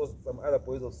remember we saw some other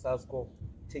boys of Sasco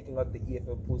taking out the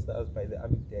EFF posters by the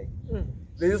army deck.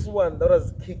 This one that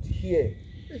was kicked here.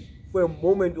 For a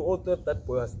moment, we all thought that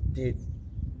boy was dead.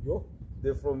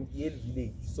 They're from Yale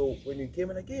Village. So when we came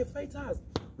and like, hey, fight us,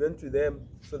 went to them.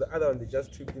 So the other one, they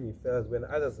just tripped him, he fell. When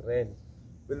others ran,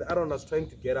 when the other one was trying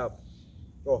to get up,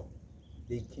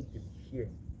 they kicked him here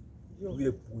with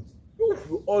a boot.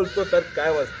 We all thought that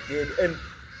guy was dead. And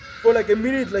for like a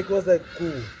minute, like, it was like,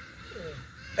 cool.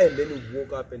 And then he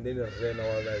woke up and then he ran. I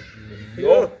was like,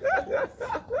 yo,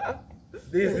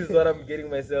 this is what I'm getting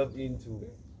myself into.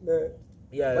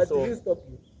 Yeah, but so, did it stop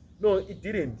you? No, it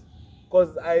didn't.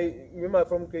 Because I remember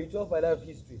from grade 12, I love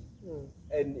history.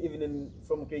 And even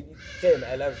from grade 10,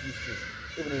 I love history.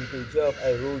 Even in grade 12,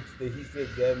 I wrote the history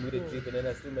exam with a trip and then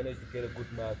I still managed to get a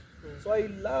good mark. So I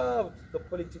loved the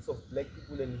politics of black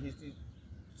people and history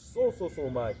so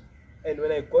much. And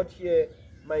when I got here,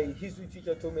 my history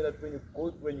teacher told me that when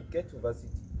you get to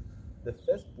varsity, the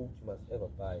first book you must ever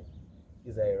buy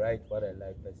is I Write What I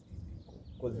Like by Steve Biko.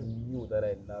 Because he knew that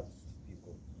I loved Steve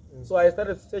Biko. So I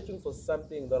started searching for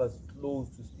something that was close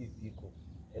to Steve Biko.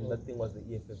 And that thing was the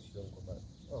EFF Student Command.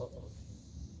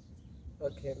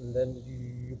 Okay, and then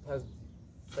you passed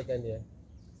second year.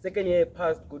 Second year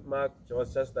passed, good mark. It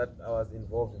was just that I was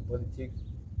involved in politics.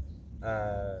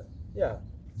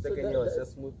 Second year was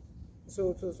just smooth.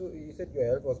 So you said your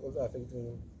health was also affecting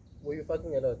you. Were you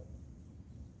fucking a lot?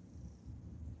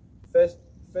 First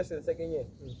and second year.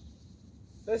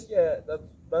 First year,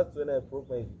 that's when I broke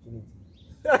my virginity.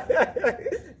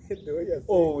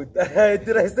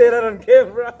 Did I say that on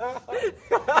camera?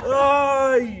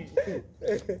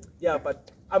 Yeah,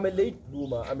 but I'm a late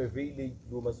bloomer. I'm a very late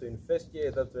bloomer. So in first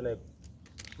year, that's when I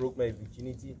broke my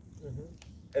virginity.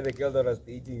 And the girl that I was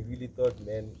dating really thought,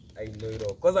 man, I know it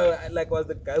all. Because I was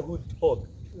the guy who talked.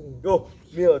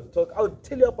 Me I would talk. I would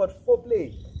tell you about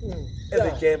foreplay as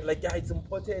a game. Like, it's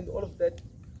important, all of that.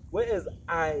 Whereas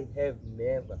I have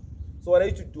never. So what I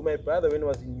used to do, my brother, when I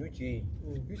was in UJ, he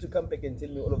used to come back and tell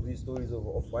me all of these stories of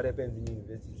what happens in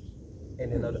university.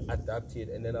 And then I'll adapt it,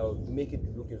 and then I'll make it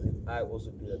look as if I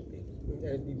also do that thing.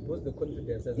 And it boosts the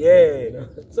confidence. As Yeah. well, you know?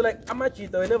 So like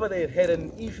Amachita, whenever they had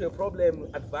an issue, a problem,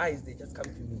 advice, they just come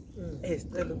to me. Hey,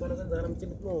 Stella, no,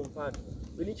 fun.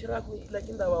 When you like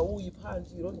in the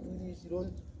you don't do this, you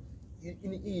don't.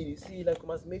 You see, like you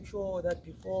must make sure that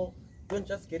before you don't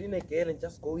just get in a girl and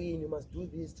just go in. You must do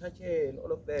this, touch her, and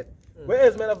all of that.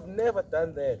 Whereas, man, I've never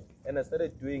done that, and I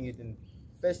started doing it in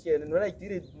first year. And when I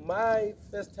did it, my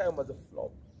first time was a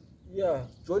flop. Yeah.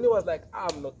 Johnny was like,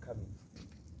 I'm not coming.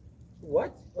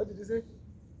 What? What did you say?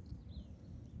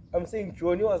 I'm saying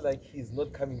Johnny was like, he's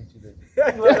not coming to the.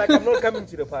 He was like, I'm not coming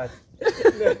to the party.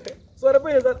 So what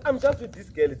happened is that I'm just with this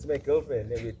girl. It's my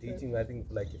girlfriend, and we're dating. I think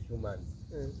for like a few months.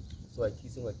 So we're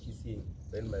kissing,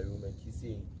 we're in my room and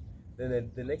kissing.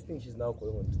 Then the next thing, she's now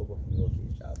going on top of me.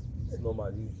 Okay, sharp. It's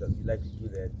normal. You like to do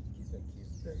that, kiss and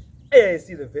kiss. Hey, I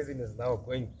see the person is now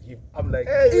going deep. I'm like,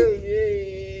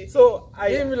 hey. So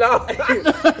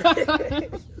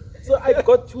so I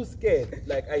got too scared.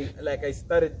 Like I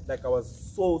started, like I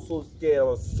was so scared. I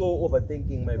was so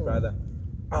overthinking my brother.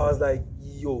 I was like,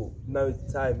 yo, now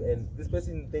it's time. And this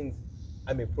person thinks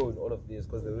I'm a pro in all of this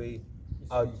because the way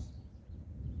I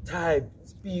type,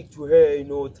 speak to her, you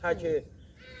know, touch her.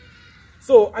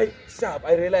 So I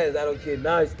realized that okay,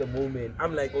 now it's the moment.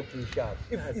 I'm like, okay, sharp.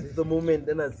 If it's the moment,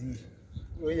 then I see.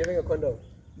 Were you having a condom?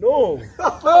 No.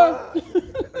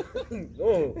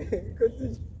 No.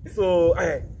 So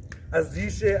I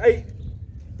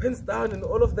pens down and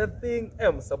all of that thing.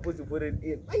 I'm supposed to put it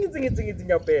in.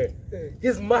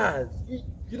 He's mad.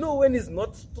 You know when he's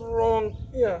not strong,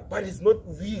 but he's not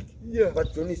weak.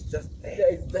 But Johnny's just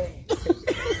there. It's there.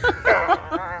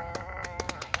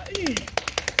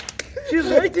 She's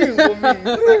waiting for me.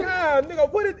 She's like,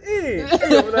 nigga, put it in.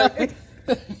 I'm like,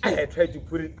 I tried to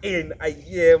put it in.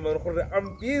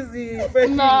 I'm busy,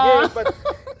 but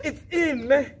it's in,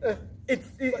 man. It's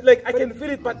like I can feel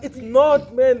it, but it's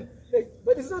not, man. Like,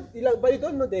 but it's not. Like, but you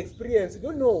don't know the experience. You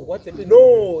don't know what's happening.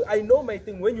 No, I know my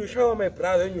thing. When you shower my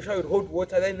brother, when you shower with hot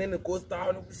water, then it goes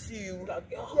down. You see you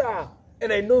like, yeah.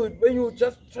 And I know it when you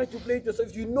just try to play it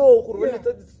yourself. You know when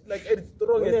it's like it's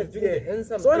strong.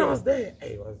 So when I was there,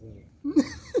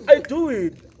 I do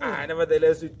it.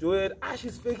 Nevertheless, we do it.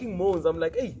 She's faking moans. I'm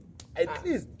like, hey, at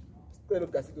least.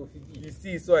 You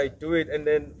see, so I do it, and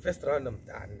then first round I'm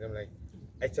done. And I'm like,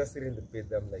 I just sit in the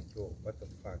bed. I'm like, yo, what the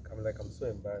fuck? I'm like, I'm so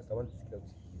embarrassed. I want to sit up.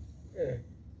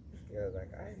 Yeah,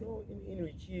 like I know in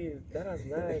we chill. That was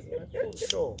nice. I'm like, oh,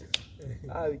 sure.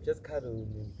 We just cuddled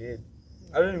in bed.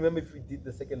 I don't remember if we did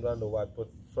the second round or what, but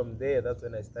from there, that's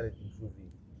when I started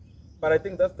improving. But I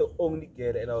think that's the only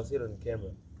girl, and I'll say it on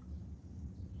camera.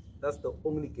 That's the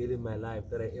only girl in my life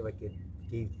that I ever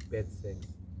gave bad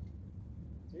sex.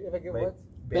 You ever give what?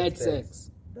 Bad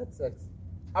sex. Bad sex.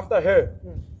 After her.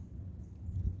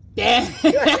 Damn.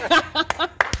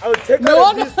 I'll take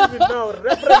out a list even now.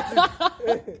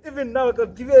 References. Even now, I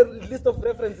can give you a list of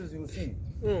references you'll see.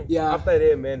 Yeah. After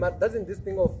her, man. But doesn't this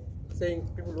thing of saying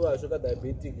people who are sugar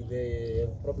diabetic, they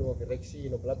have problem of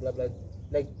erection or blah blah blah,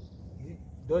 like,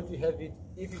 don't you have it?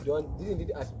 If you don't,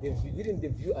 didn't the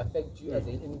view affect you as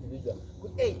an individual?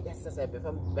 Hey, yes, if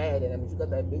I'm bad and I'm sugar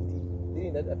diabetic,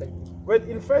 didn't that affect you? Well,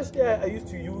 in first year, I used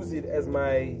to use it as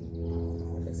my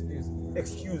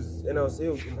excuse, and I'll say,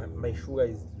 oh, my sugar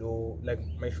is low, like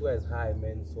my sugar is high,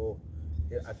 man, so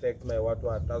it affects my what.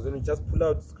 I was going to just pull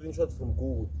out screenshots from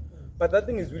Google. But that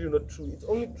thing is really not true. It's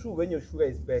only true when your sugar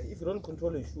is bad. If you don't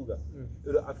control your sugar,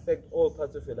 it will affect all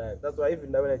parts of your life. That's why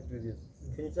even now when I do this,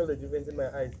 can you tell the difference in my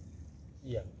eyes?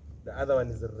 Yeah. The other one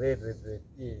is red.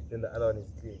 Yeah. Then the other one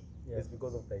is clear. Yeah. It's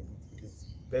because of diabetes.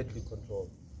 It's badly controlled.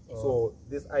 So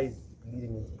this eye is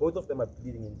bleeding. Both of them are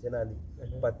bleeding internally,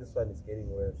 but this one is getting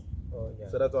worse.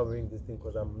 So that's why I'm wearing this thing,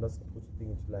 because I'm not supposed to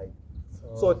think it's light.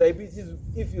 So diabetes,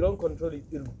 if you don't control it,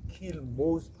 it will kill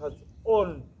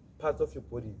all parts of your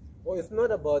body. Oh, it's not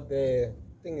about the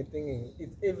thinking,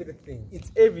 it's everything.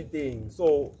 It's everything.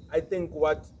 So I think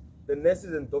what the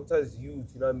nurses and doctors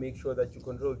use, make sure that you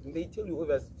control it. They tell you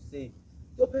obviously to say,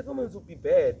 your performance will be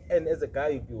bad. And as a guy,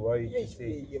 you'll be worried to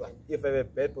say, if I have a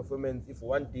bad performance, if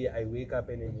one day I wake up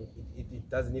and it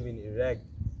doesn't even erect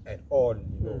at all,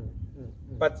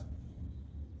 But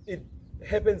it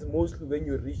happens mostly when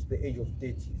you reach the age of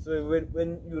 30. So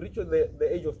when you reach the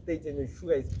age of 30 and your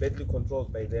sugar is badly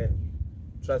controlled by then,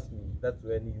 trust me, that's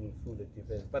when you feel the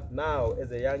difference. But now,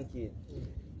 as a young kid,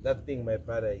 that thing, my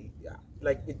brother,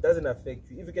 like it doesn't affect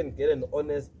you. If you can get an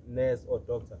honest nurse or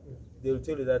doctor, they'll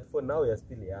tell you that for now you're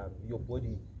still young, your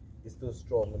body is still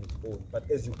strong on its own. But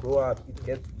as you grow up, it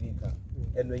gets weaker.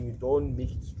 and when you don't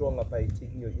make it stronger by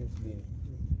taking your insulin,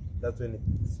 that's when it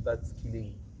starts killing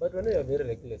you. But when you have a very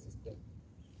regular system.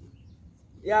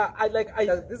 Yeah, Like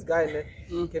this guy,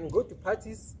 man, can go to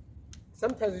parties.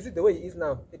 Sometimes you see the way he is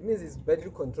now. It means he's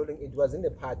badly controlling. It was in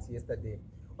a party yesterday.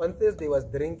 On Thursday, he was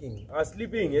drinking. I was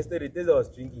sleeping yesterday. Thursday I was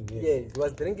drinking. Yes. Yeah, he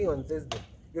was drinking on Thursday.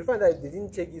 You'll find that he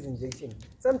didn't take his injection.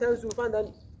 Sometimes you'll find that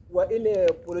we're in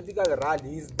a political rally.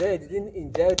 He's there. He didn't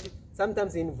inject.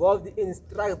 Sometimes he's involved in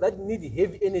strikes that need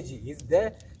heavy energy. He's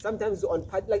there. Sometimes on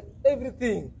party, like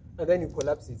everything, and then he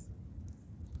collapses.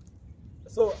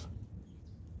 So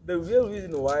the real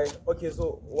reason why,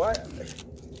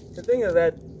 the thing is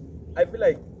that I feel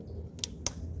like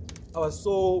I was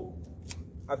so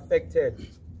affected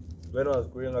when I was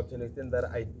growing up to an extent that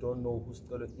I don't know who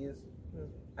Sicelo is.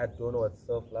 I don't know what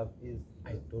self-love is.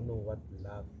 I don't know what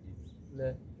love is.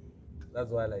 Yeah. That's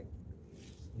why, like,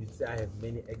 you'd say I have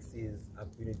many exes,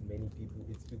 I've been with many people.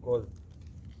 It's because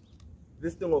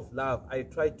this thing of love, I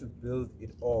try to build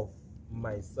it off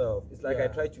myself. It's like I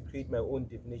try to create my own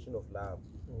definition of love.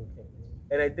 Okay.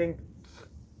 And I think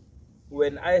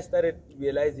when I started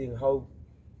realizing how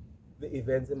the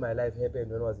events in my life happened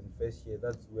when I was in first year,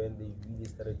 that's when they really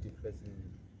started depressing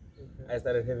me. I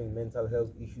started having mental health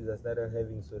issues. I started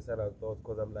having suicidal thoughts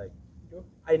because I'm like,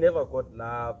 I never got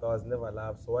loved. I was never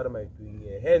loved. So what am I doing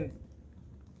here? Hence,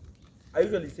 I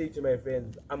usually say to my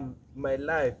friends, my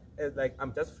life is like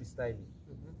I'm just freestyling.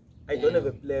 I don't have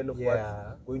a plan of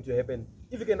what's going to happen.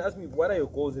 If you can ask me, what are your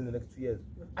goals in the next 2 years?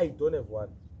 I don't have one.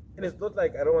 And it's not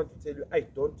like I don't want to tell you, I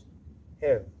don't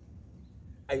have.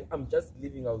 I'm just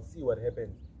living. I'll see what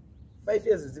happens. 5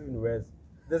 years is even worse.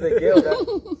 There's a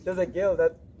girl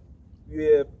that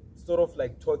we're sort of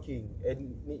like talking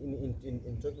and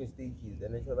in talking stages,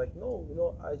 and then she was like,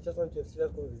 no, I just want to have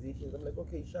serious conversations. I'm like,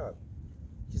 okay, sure.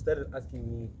 She started asking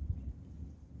me,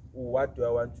 what do I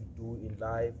want to do in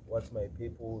life? What's my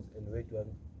purpose? And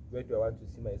where do I want to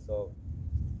see myself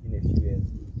in a few years?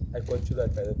 I got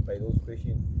triggered by those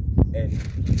questions, and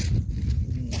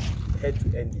we had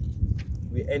to end it.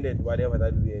 We ended whatever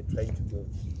that we were trying to build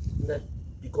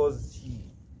because she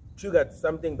triggered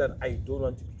something that I don't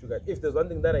want to be triggered. If there's one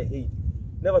thing that I hate,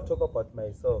 never talk about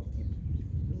myself.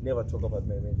 Never talk about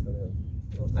my mental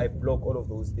health. I block all of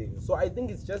those things. So I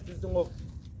think it's just this thing of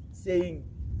saying,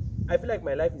 I feel like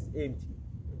my life is empty.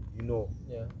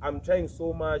 Yeah. I'm trying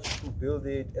so much to build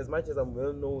it, as much as I'm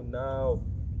well known now,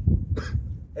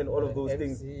 and all of those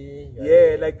things.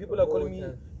 Yeah, like people are calling me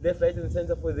left, right, and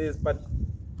center for this, but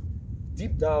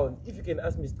deep down, if you can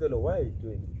ask me, Sicelo, why are you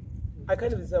doing it? I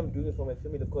can't even say I'm doing it for my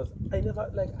family because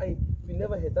we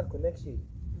never had that connection.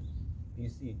 You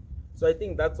see, so I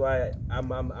think that's why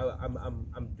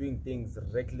I'm doing things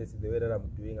recklessly the way that I'm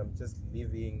doing. I'm just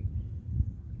living.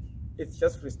 It's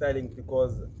just freestyling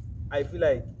because I feel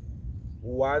like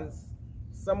once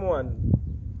someone.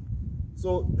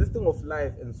 So this thing of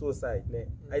life and suicide,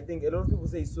 I think a lot of people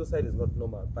say suicide is not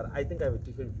normal, but I think I have a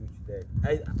different view to that.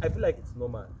 I feel like it's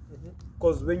normal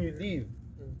because when you leave,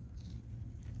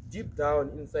 deep down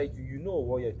inside you, you know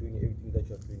what you're doing, everything that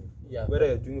you're doing. Yeah. Whether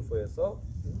you're doing it for yourself,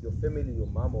 your family, your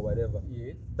mom, or whatever.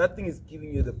 Yeah. That thing is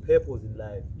giving you the purpose in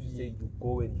life to say you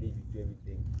go and live, you do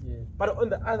everything. Yeah. But on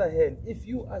the other hand, if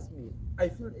you ask me, I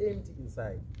feel empty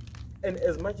inside. And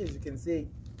as much as you can say,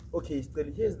 okay,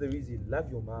 still here's the reason, love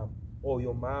your mom, or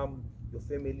your mom, your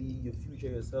family, your future,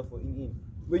 yourself, or in.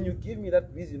 When you give me that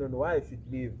reason on why I should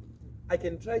live, I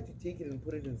can try to take it and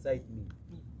put it inside me.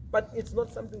 But it's not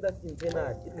something that's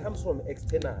internal. It comes from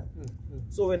external.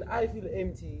 So when I feel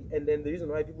empty, and then the reason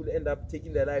why people end up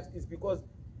taking their lives is because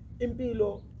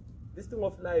impilo, this thing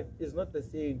of life is not the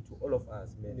same to all of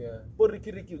us, man. Yeah. But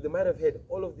Ricky, they might have had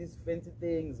all of these fancy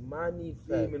things, money,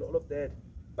 fame, and all of that.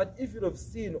 But if you'd have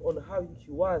seen on how he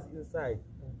was inside,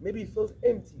 maybe he felt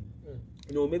empty.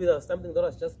 Maybe there was something that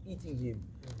was just eating him.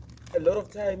 A lot of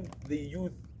time, the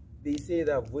youth, they say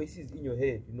there are voices in your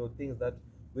head, things that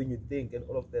when you think and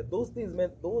all of that. Those things, man,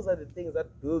 those are the things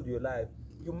that build your life.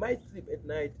 You might sleep at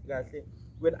night,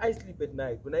 when I sleep at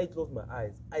night, when I close my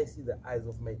eyes, I see the eyes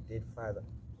of my dead father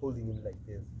holding him like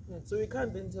this. So you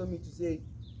can't then tell me to say,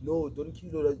 no, don't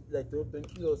kill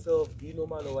yourself, be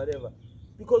normal or whatever.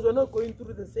 Because we're not going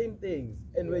through the same things.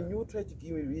 And when you try to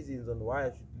give me reasons on why I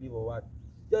should live or what,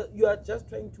 you are just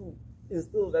trying to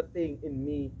instill that thing in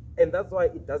me. And that's why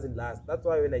it doesn't last. That's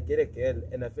why when I get a girl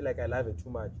and I feel like I love her too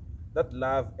much, that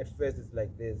love at first is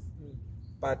like this.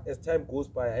 But as time goes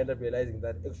by, I end up realizing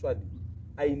that actually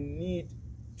I need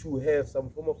to have some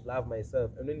form of love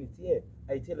myself. And when it's here,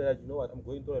 I tell her that, you know what, I'm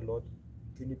going through a lot.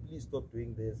 Can you please stop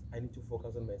doing this? I need to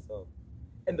focus on myself.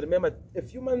 And remember, a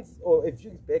few months or a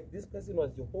few weeks back, this person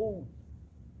was your whole,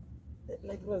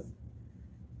 like it was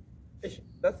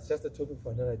That's just a topic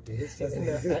for another day. It's just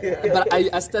But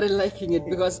I started liking it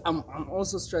because I'm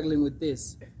also struggling with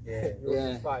this. yeah. You'll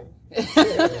Yeah. be fine.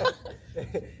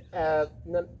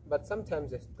 No, but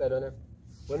sometimes I don't know.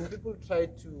 When people try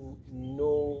to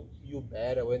know you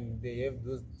better, when they have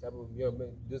those type of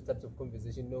those types of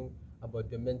conversation, know about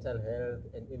your mental health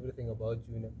and everything about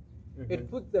you,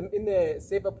 it puts them in a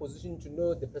safer position to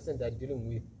know the person they're dealing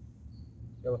with.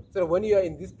 So when you are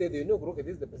in this state, you know, okay,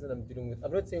 this is the person I'm dealing with.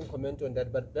 I'm not saying comment on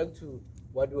that, but back to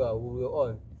what we were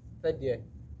on. Third year.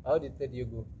 How did third year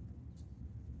go?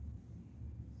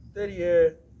 Third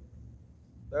year,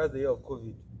 that was the year of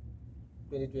COVID.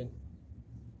 2020.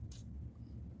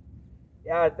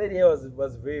 Yeah, third year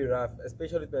was very rough,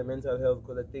 especially with my mental health,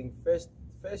 because I think first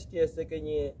year, second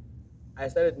year, I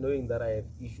started knowing that I have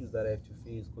issues that I have to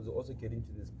face, because I also get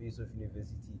into the space of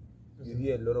university. You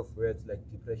hear a lot of words like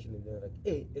depression, and they're like,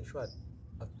 hey, actually,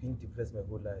 I've been depressed my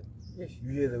whole life. You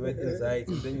hear the word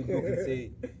anxiety, and then you look and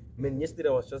say, man, yesterday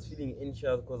I was just feeling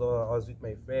anxious because I was with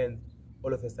my friends.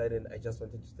 All of a sudden, I just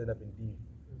wanted to stand up and leave.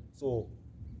 So,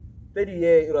 third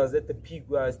year, it was at the peak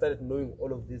where I started knowing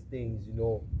all of these things, you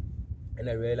know, and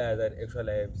I realized that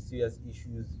actually I have serious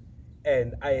issues,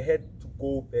 and I had to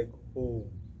go back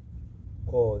home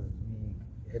because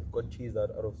we had got chased out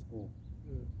of school.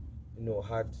 You know,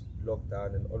 hard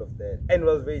lockdown and all of that, and it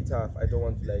was very tough. I don't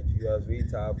want to lie to you, it was very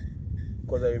tough,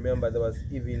 because I remember there was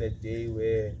even a day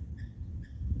where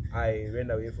I ran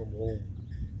away from home.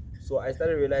 So I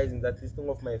started realizing that this thing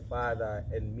of my father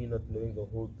and me not knowing the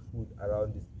whole truth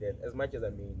around his death, as much as I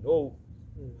may know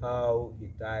how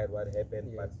he died, what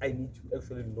happened, but I need to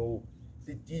actually know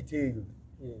the detailed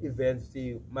events.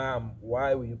 Say, Mom,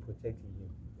 why were you protecting him?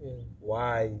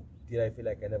 Why did I feel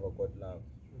like I never got love?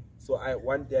 So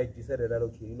one day I decided that,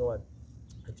 okay, you know what?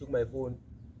 I took my phone,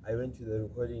 I went to the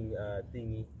recording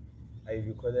thingy, I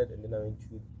recorded, and then I went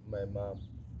to my mom,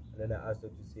 and then I asked her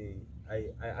to say,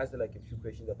 I asked her like a few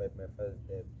questions about my father's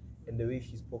death, and the way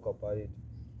she spoke about it,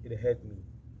 it hurt me.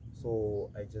 So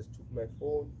I just took my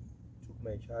phone, took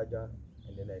my charger,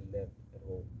 and then I left at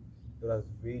home. It was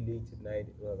very late at night,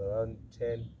 it was around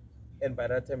 10, and by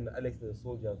that time, Alex, the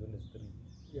soldiers on the street,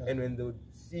 and when they would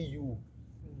see you,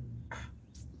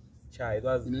 it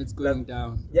was, you know, it's going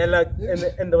down. Yeah, like,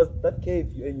 and there was that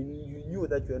cave, and you knew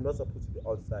that you were not supposed to be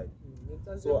outside.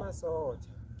 So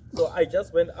I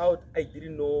just went out. I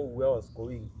didn't know where I was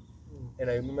going, and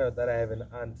I remember that I have an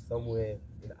aunt somewhere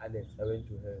in Alex. I went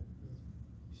to her.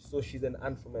 So she's an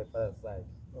aunt from my father's side.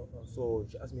 So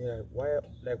she asked me like, why,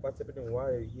 like, what's happening? Why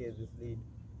are you here this late?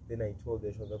 Then I told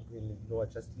her, she was like, you know what,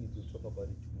 just sleep. We'll talk about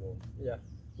it tomorrow. Yeah.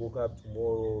 Woke up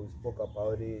tomorrow, spoke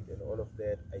about it and all of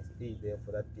that. I stayed there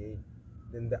for that day.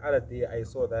 Then the other day I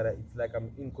saw that it's like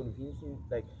I'm inconveniencing,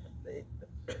 like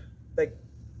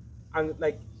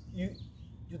you'd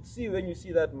see when you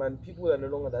see that, man, people are no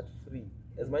longer that free.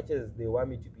 As much as they want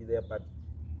me to be there, but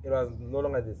it was no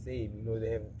longer the same. You know,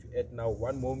 they have to add now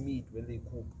one more meat when they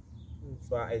cook.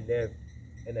 So I left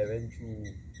and I went to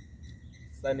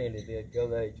Sanele, the girl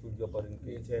that I told you about in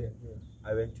Clayton.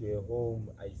 I went to her home.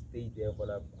 I stayed there for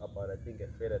about I think a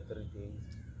further 3 days.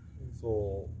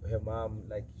 So her mom,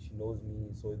 like, she knows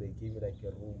me, so they gave me like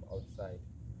a room outside.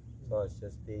 So I was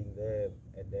just staying there,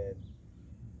 and then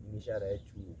initially I had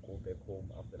to go back home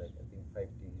after like I think 5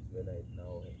 days when I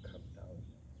now had come down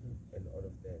and all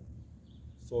of that.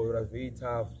 So it was very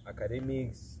tough.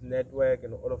 Academics, network,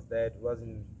 and all of that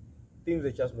things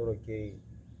were just not okay.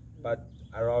 But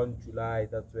around July,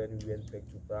 that's when we went back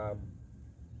to Bram.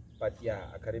 But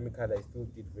yeah, academically I still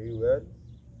did very well.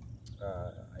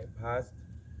 I passed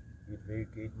with very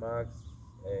great marks,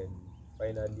 and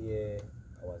finally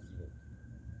I was in.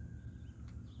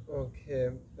 Okay.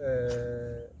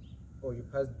 You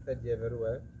passed third year very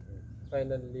well.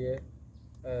 Final year.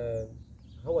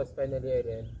 How was final year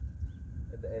then?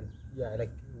 At the end? Yeah,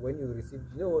 like when you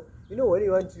received, you know when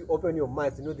you want to open your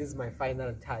mouth, this is my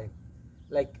final time.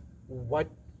 Like what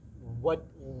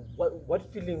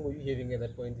feeling were you having at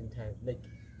that point in time? Like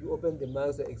you opened the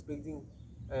mouth, so expecting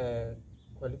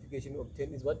qualification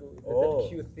obtained is that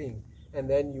cute thing, and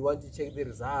then you want to check the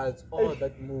results, all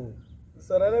that move.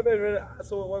 So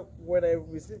when I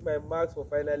received my marks for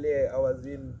final year, I was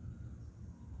in.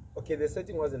 Okay, the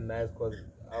setting wasn't nice because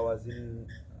I was in.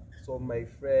 So my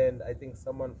friend, I think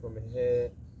someone from her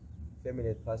family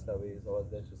had passed away, so I was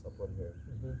there to support her.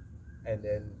 And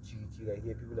then I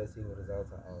hear people are saying the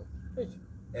results are out,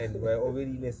 and we're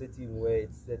already in a setting where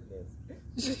it's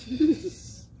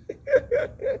sadness.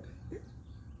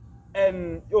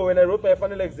 And when I wrote my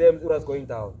final exams, it was going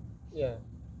down. Yeah.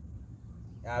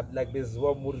 Like the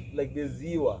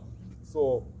Ziwa.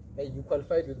 So you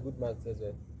qualified with good marks as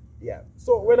well. Yeah.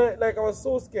 So when I was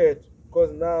so scared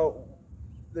because now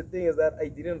the thing is that I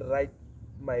didn't write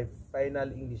my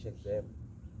final English exam,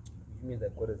 which means I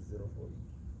got a 0 for it.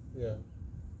 Yeah.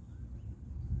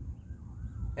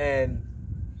 And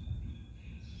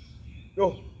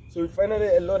so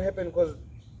finally a lot happened because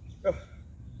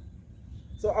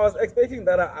so I was expecting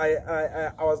that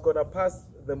I was gonna pass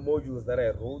the modules that I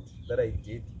wrote, that I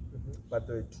did, but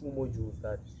there were 2 modules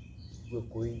that I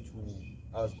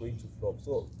was going to flop.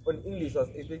 So on English I was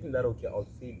expecting that okay, I'll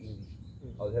fail English,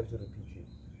 I'll have to repeat it.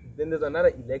 Then there's another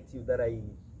elective that I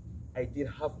did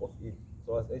half of it,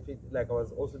 so I was expecting, I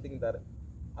was also thinking that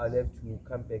I'll have to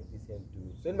come back this and do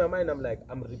it. So in my mind I'm like,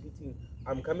 I'm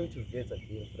coming to vets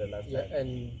again for the last time.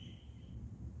 And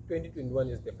 2021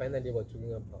 is the final year we're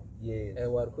talking about. Yes. And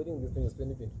we're recording this thing is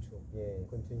 2022. Yeah.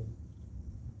 Continue.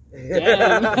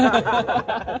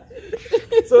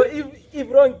 So if you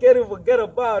don't get it, forget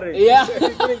about it. Yeah. You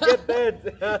didn't get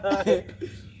that.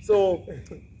 So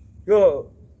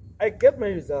I get my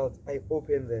results, I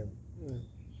open them.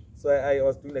 So I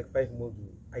was doing 5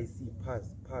 modules. I see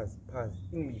pass,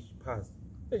 English pass.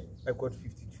 I got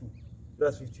 52.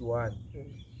 That's 51.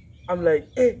 I'm like,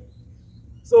 hey.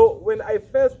 So when I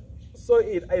first saw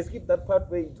it, I skipped that part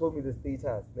where he told me the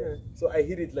status. So I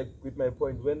hit it with my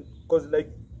point because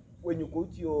when you go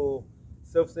to your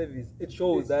self-service, it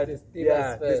shows that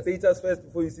the status first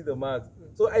before you see the marks.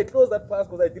 So I closed that part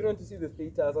because I didn't want to see the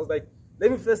status. I was like,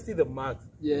 let me first see the marks,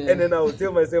 and then I will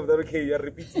tell myself that okay, you are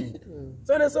repeating.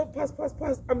 So when I saw pass,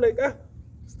 I'm like,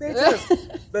 status,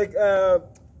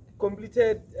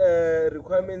 completed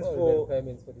requirements for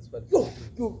this one.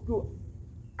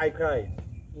 I cried.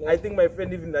 I think my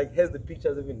friend even has the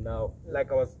pictures even now. I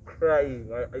was crying.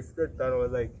 I sat down. I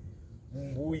was like,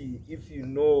 "Mbui, if you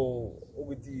know,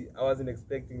 I wasn't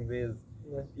expecting this.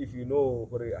 If you know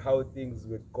how things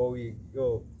were going,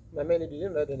 My man, you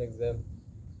didn't write an exam.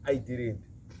 I didn't.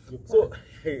 So,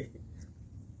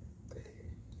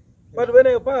 but when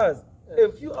I passed,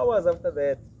 a few hours after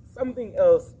that, something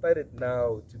else started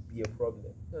now to be a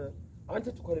problem. I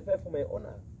wanted to qualify for my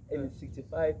honor, and it's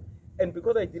 65. And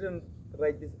because I didn't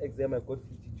write this exam, I got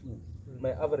 52.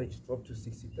 My average dropped to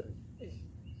 63.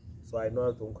 So I know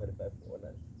I don't qualify for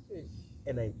honors.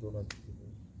 And I don't want to do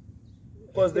it.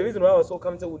 Because the reason why I was so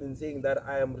comfortable in saying that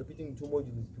I am repeating 2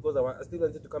 modules because I still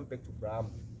wanted to come back to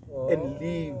Bram and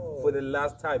live for the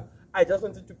last time. I just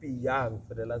wanted to be young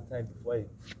for the last time before I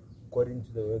got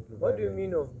into the work. What do you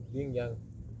mean of being young?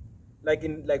 Like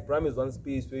Bram is one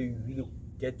space where you really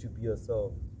get to be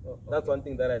yourself. That's one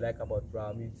thing that I like about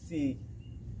Bram. You see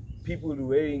people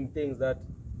wearing things that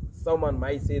someone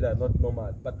might say that are not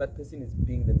normal, but that person is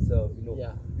being themselves.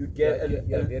 Yeah. You get.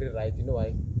 You're very right. You know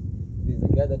why? There's a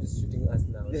guy that is shooting us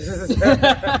now.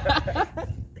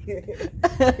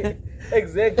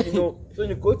 Exactly. So when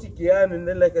you go to Kian and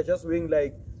then you're just wearing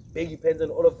baggy pants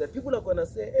and all of that, people are gonna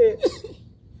say, "Hey,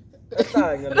 that's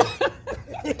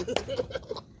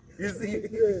you see."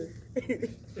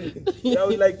 I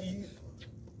was like,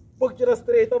 picture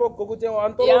straight about go to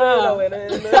and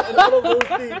all of those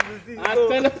things. You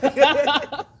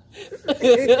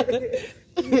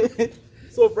see?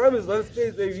 So Bram is one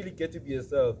space where you really get to be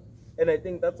yourself, and I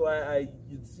think that's why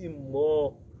you'd see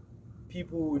more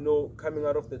people, coming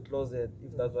out of the closet,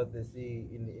 if that's what they say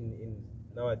in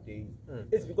nowadays.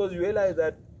 It's because you realize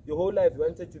that your whole life you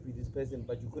wanted to be this person,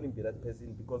 but you couldn't be that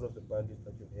person because of the boundaries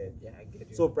that you've had. Yeah, I get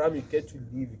you. So Bram, you get to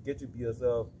live, you get to be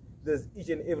yourself. There's each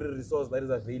and every resource that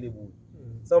is available.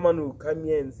 Someone will come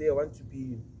here and say, I want to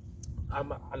do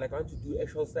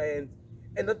actual science,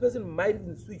 and that person might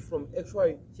even switch from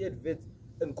actual lled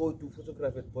and go to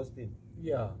photography at Boston.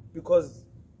 Yeah, because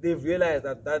they've realized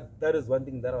that is one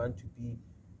thing that I want to be.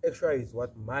 Actual is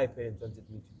what my parents wanted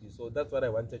me to be. So that's what I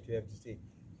wanted to have to say.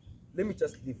 Let me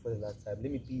just live for the last time.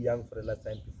 Let me be young for the last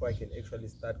time before I can actually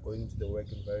start going into the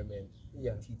work environment,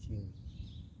 teaching,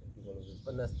 and doing all of this.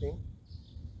 Honors thing?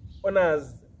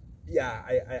 Honors, yeah,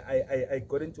 I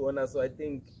got into honors. So I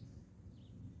think,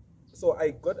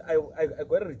 I got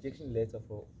a rejection letter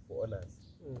for honors,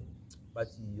 but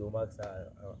your marks are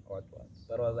what?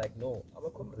 But I was like, no, I'm a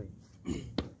comrade.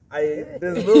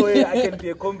 There's no way I can be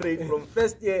a comrade from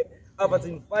first year up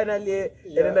until final year,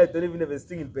 and then I don't even have a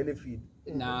single benefit.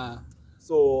 Nah.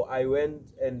 So I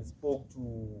went and spoke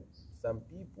to some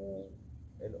people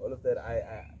and all of that.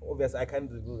 I obviously I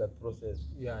can't reveal that process.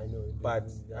 Yeah, I know. But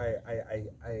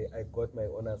I got my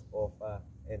honors offer,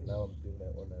 and now I'm doing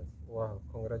my honors. Wow,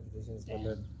 congratulations for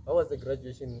that. How was the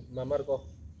graduation, Mamarko?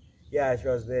 Yeah, she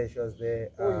was there.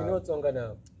 Oh, you know Tsonga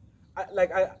now.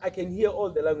 I can hear all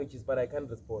the languages, but I can't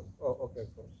respond. Oh, okay,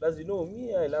 cool. As you know,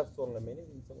 me, I love Tsonga, man.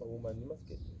 Even Tsonga woman, you must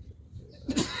get me.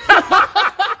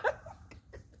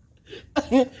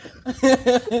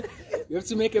 You have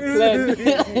to make a plan.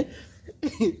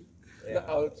 No,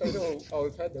 I will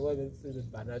try the one that says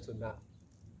Banacho now.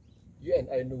 You and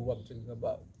I know what I'm talking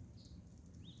about.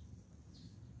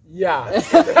 Yeah.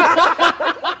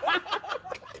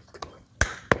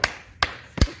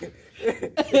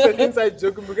 It's an inside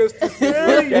joke because to see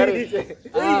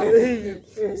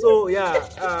So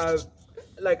yeah,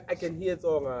 like I can hear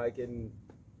song, I can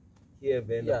hear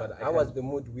Venda, yeah, but how was the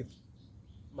mood with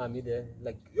Mami there?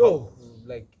 Like Yo.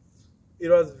 like it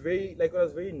was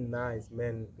very nice,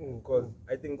 man. Because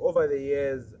I think over the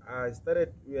years I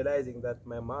started realizing that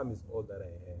my mom is all that I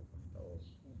have after all.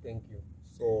 thank you.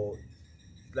 So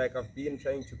like I've been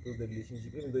trying to build the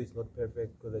relationship, even though it's not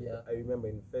perfect. Because Yeah. I remember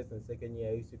in first and second year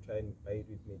I used to try and buy it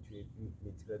with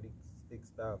materialistic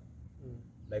stuff.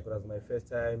 Like it was my first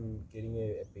time getting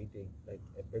a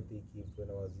birthday gift when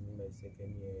I was in my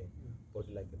second year. Bought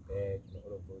like a bag and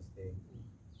all of those things.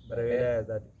 But I realized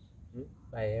that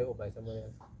By her or by someone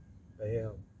else? by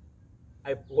her,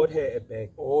 I bought her a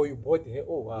bag. Oh, you bought her?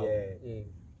 Oh, wow. Yeah.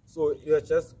 So it was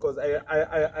just because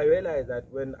I realized that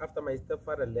when after my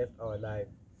stepfather left our life,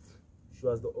 she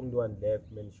was the only one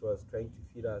left. Man, she was trying to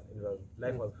feed us, and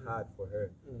life was hard for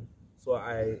her. So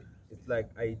it's like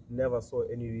I never saw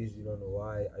any reason on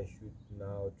why I should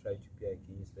now try to be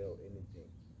against her or anything.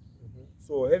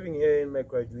 So having her in my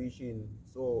graduation,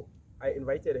 so I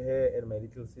invited her and my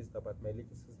little sister, but my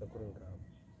little sister couldn't come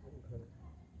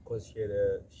because she has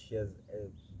a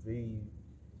very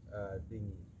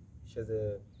thingy. She has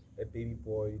a baby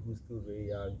boy who's still very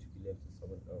young to be left to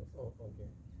someone else. Oh, okay.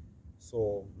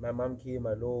 So my mom came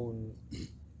alone,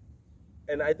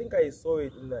 and I think I saw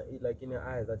it in her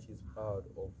eyes that she's proud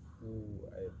of who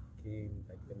I became,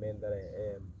 like the man that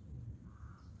I am.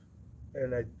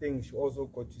 And I think she also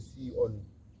got to see on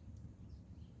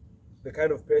the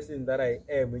kind of person that I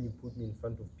am when you put me in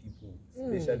front of people,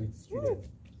 especially with students.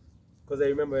 Because I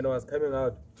remember when I was coming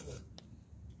out,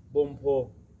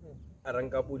 Bompo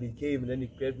Arankapuli came and then he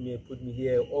grabbed me and put me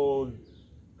here. All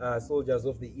soldiers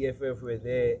of the EFF were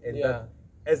there, and that,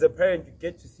 as a parent, you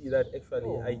get to see that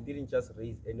actually I didn't just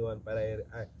raise anyone, but I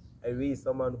raised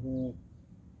someone who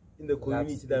in the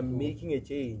community that making a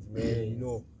change, man. You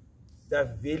know, they're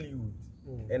valued.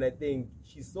 And I think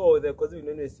she saw that because when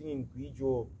we were singing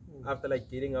Guijo after like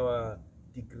getting our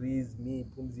degrees, me,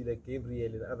 Pumzi, like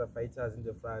Gabriel and other fighters in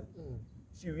the front,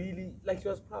 she really she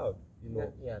was proud, you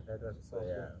know. That was So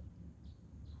yeah.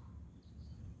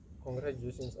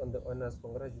 Congratulations on the honors.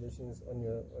 Congratulations on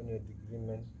your degree,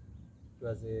 man. It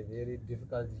was a very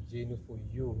difficult journey for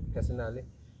you personally.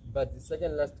 But the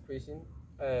second last question: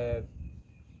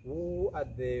 who are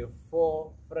the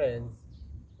 4 friends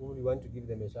who you want to give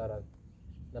them a shout out?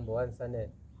 Number 1,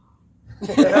 Sanet.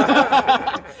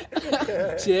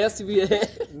 Cheers, we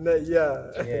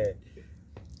Yeah.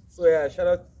 So yeah, shout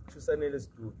out to Sanele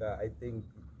Stuka. I think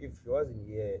if she wasn't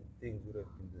here, things would have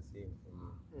been the same for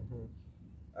me.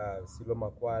 Silo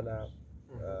Makwala,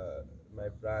 my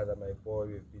brother, my boy,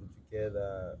 we've been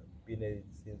together, been at it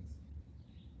since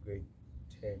grade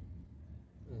 10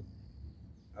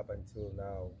 up until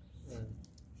now.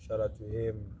 Shout out to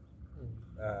him.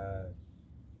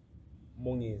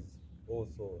 Mungiz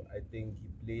also, I think he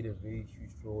played a very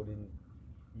huge role in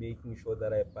making sure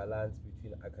that I balance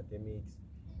between academics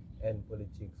and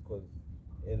politics, because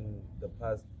in the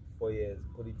past 4 years,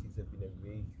 politics have been a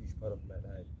very huge part of my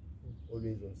life.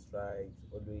 Always on strikes,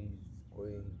 always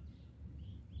going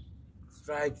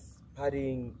strikes,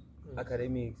 partying,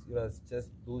 academics. It was just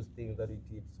those things that we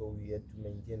did, so we had to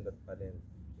maintain that balance.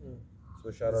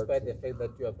 So shout out despite the fact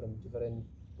that you are from different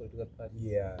political parties.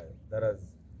 Yeah, that was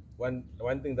one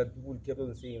thing that people kept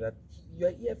on saying, that your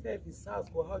EFF is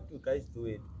SASCO, how do you guys do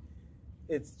it?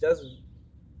 It's just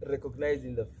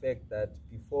recognizing the fact that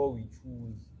before we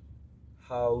choose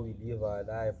how we live our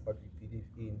life, what we believe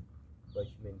in, we're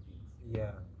human beings.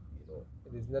 Yeah. You know.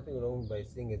 There's nothing wrong by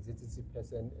seeing a ZTC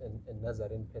person and a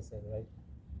Nazarene person, right?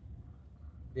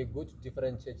 They go to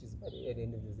different churches, but at the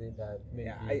end of the day,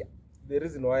 the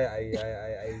reason why I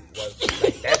was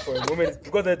like that for a moment is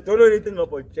because I don't know anything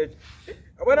about church.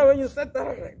 When you said that,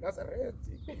 I'm like, that's a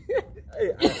reality.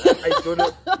 I don't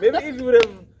know. Maybe if you would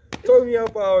have told me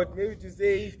about, maybe to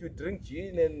say if you drink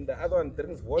gin and the other one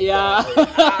drinks water. Yeah.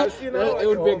 It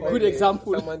would be a good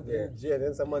example. Someone drink gin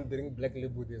and someone drink black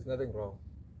label, there's nothing wrong.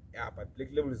 Yeah, but black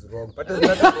label is wrong. But there's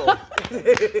nothing wrong.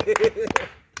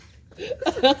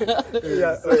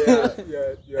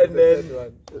 And then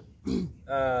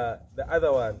the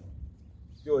other one,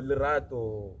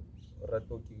 Lirato,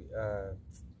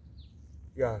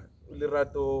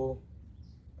 Lirato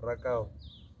Rakao.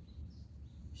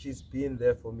 She's been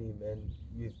there for me, man.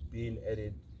 We've been at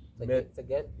it It's a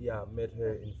girl? Yeah, met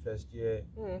her in first year.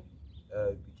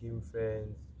 Became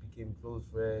friends, became close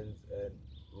friends, and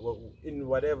in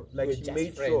whatever, like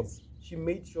she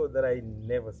made sure that I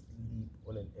never sleep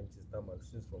on an empty stomach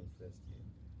since from first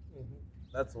year.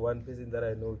 That's one person that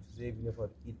I know to say, even if I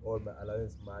eat all my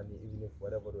allowance money, even if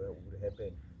whatever would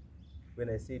happen, when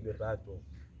I say the rato,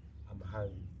 I'm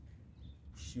hungry,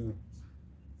 she would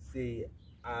say,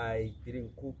 I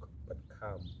didn't cook, but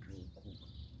come, you cook.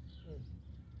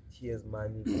 Here's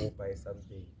money, go buy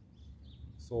something.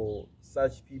 So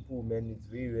such people, man, it's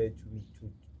very rare to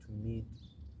meet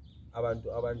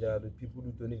the people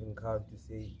who don't even count to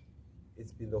say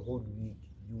it's been the whole week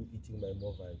you eating my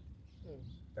mobile.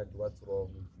 That what's wrong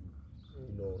with you,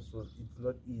 you know. So it's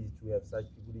not easy to have such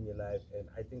people in your life, and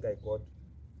I think I got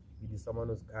really someone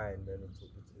who's kind, and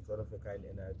it's one of a kind,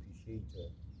 and I appreciate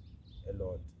her a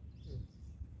lot.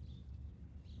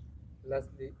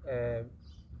 Lastly, there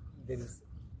is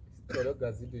Sicelo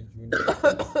Gazide Jr.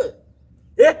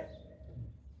 Yeah.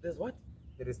 There's what?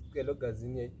 There is Sicelo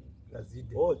Gazide.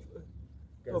 Oh,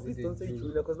 no, please don't say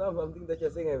Junior, because now I'm thinking that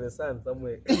you're saying I have a son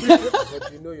somewhere.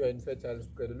 But you know you're infertile,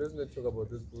 Sicelo. Let's not talk about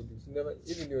those politics. Never,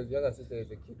 even your younger sister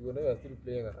as a kid, whenever you're still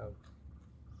playing around.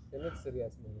 You're not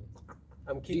serious, man.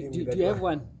 I'm kidding. Do you have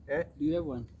one? Eh? Do you have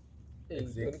one?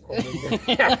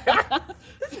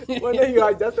 When you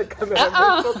are just a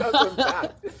cameraman, focus on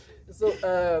that.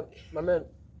 So, my man,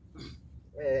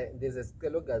 there's a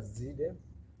Sicelo Gazide,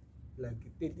 like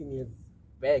 13 years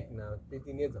back now,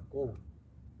 13 years ago,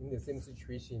 in the same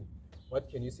situation. What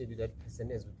can you say to that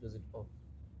person as we close it off?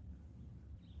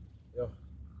 Yeah,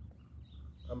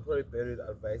 I'm probably buried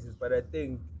advices, but I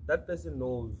think that person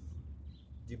knows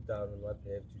deep down on what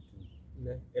they have to do.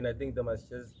 Yeah. And I think they must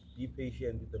just be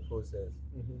patient with the process.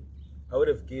 I would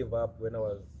have gave up when I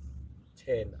was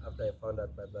 10 after I found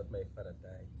out that my father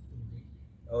died.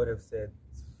 I would have said,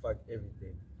 fuck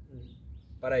everything.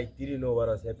 But I didn't know what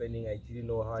was happening. I didn't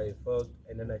know how I felt,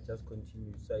 and then I just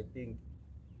continued. So I think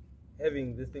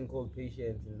having this thing called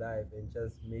patience in life and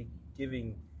just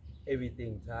giving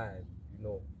everything time, you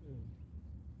know,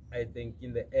 I think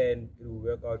in the end it will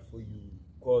work out for you.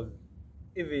 Because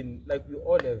even like we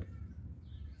all have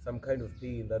some kind of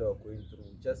pain that we're going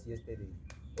through. Just yesterday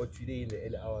or today in the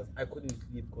early hours, I couldn't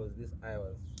sleep because this eye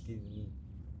was giving me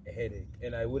a headache,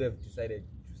 and I would have decided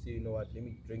to say, you know what, let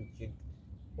me drink it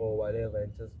or whatever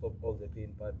and just stop all the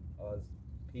pain, but I was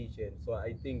patient. So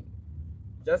I think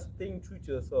just staying true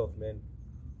to yourself, man,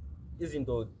 even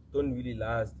though don't really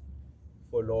last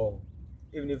for long.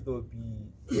 Even if there will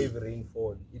be heavy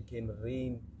rainfall, it can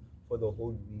rain for the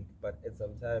whole week, but at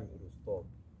some time it will stop.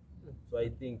 So I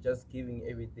think just giving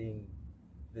everything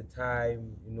the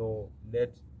time, you know,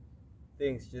 let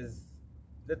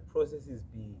processes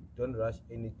be. Don't rush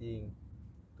anything.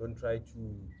 Don't try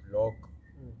to block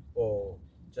or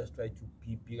just try to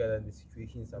be bigger than the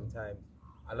situation sometimes.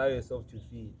 Allow yourself to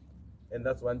feel. And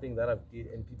that's one thing that I've did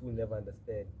and people never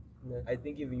understand. I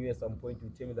think even you at some point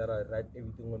you tell me that I write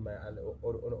everything on my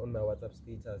WhatsApp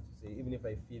status to say, even if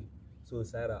I feel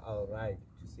suicidal, I'll write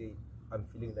to say I'm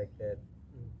feeling like that.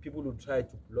 People will try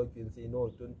to block you and say, no,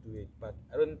 don't do it. But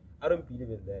I don't believe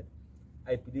in that.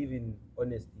 I believe in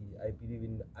honesty. I believe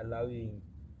in allowing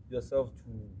yourself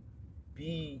to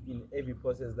be in every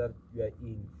process that you are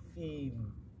in. Feel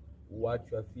what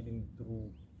you are feeling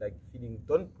through, like feeling.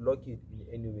 Don't block it in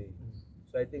any way.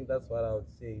 So I think that's what I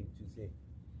would say to say.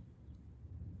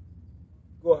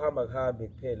 Go hammer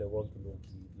pele wonke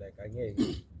lonke, like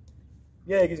angeke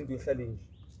challenge.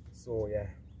 So yeah.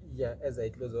 Yeah, as I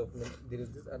close off, there is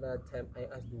this other time I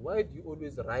asked you, why do you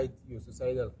always write your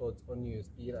suicidal thoughts on your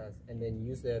status? And then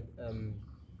you said,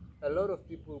 a lot of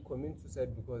people commit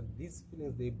suicide because these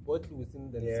feelings they bottle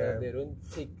within themselves, they don't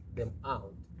take them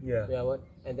out.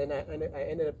 And then I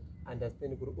ended up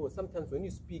understanding, oh, sometimes when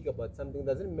you speak about something, it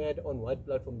doesn't matter on what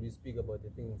platform you speak about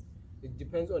the things. It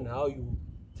depends on how you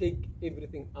take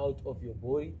everything out of your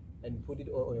body and put it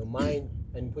on your mind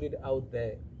and put it out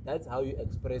there. That's how you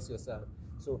express yourself.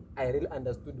 So I really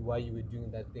understood why you were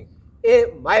doing that thing.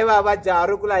 My baba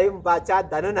jarukula imbacha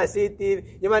danona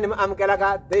city yimani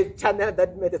amkelaga the channel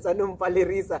that matters anum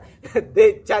palirisa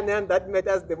the channel that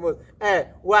matters the most.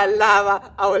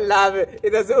 Walava I will love it.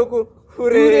 It is uku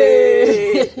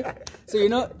hooray. So you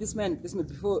know this man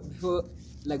before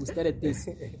like we started this,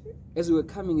 as we were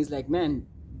coming, he's like, man,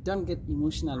 don't get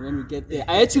emotional when we get there.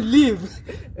 I had to leave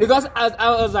because I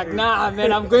was like, nah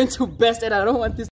man, I'm going to best and I don't want this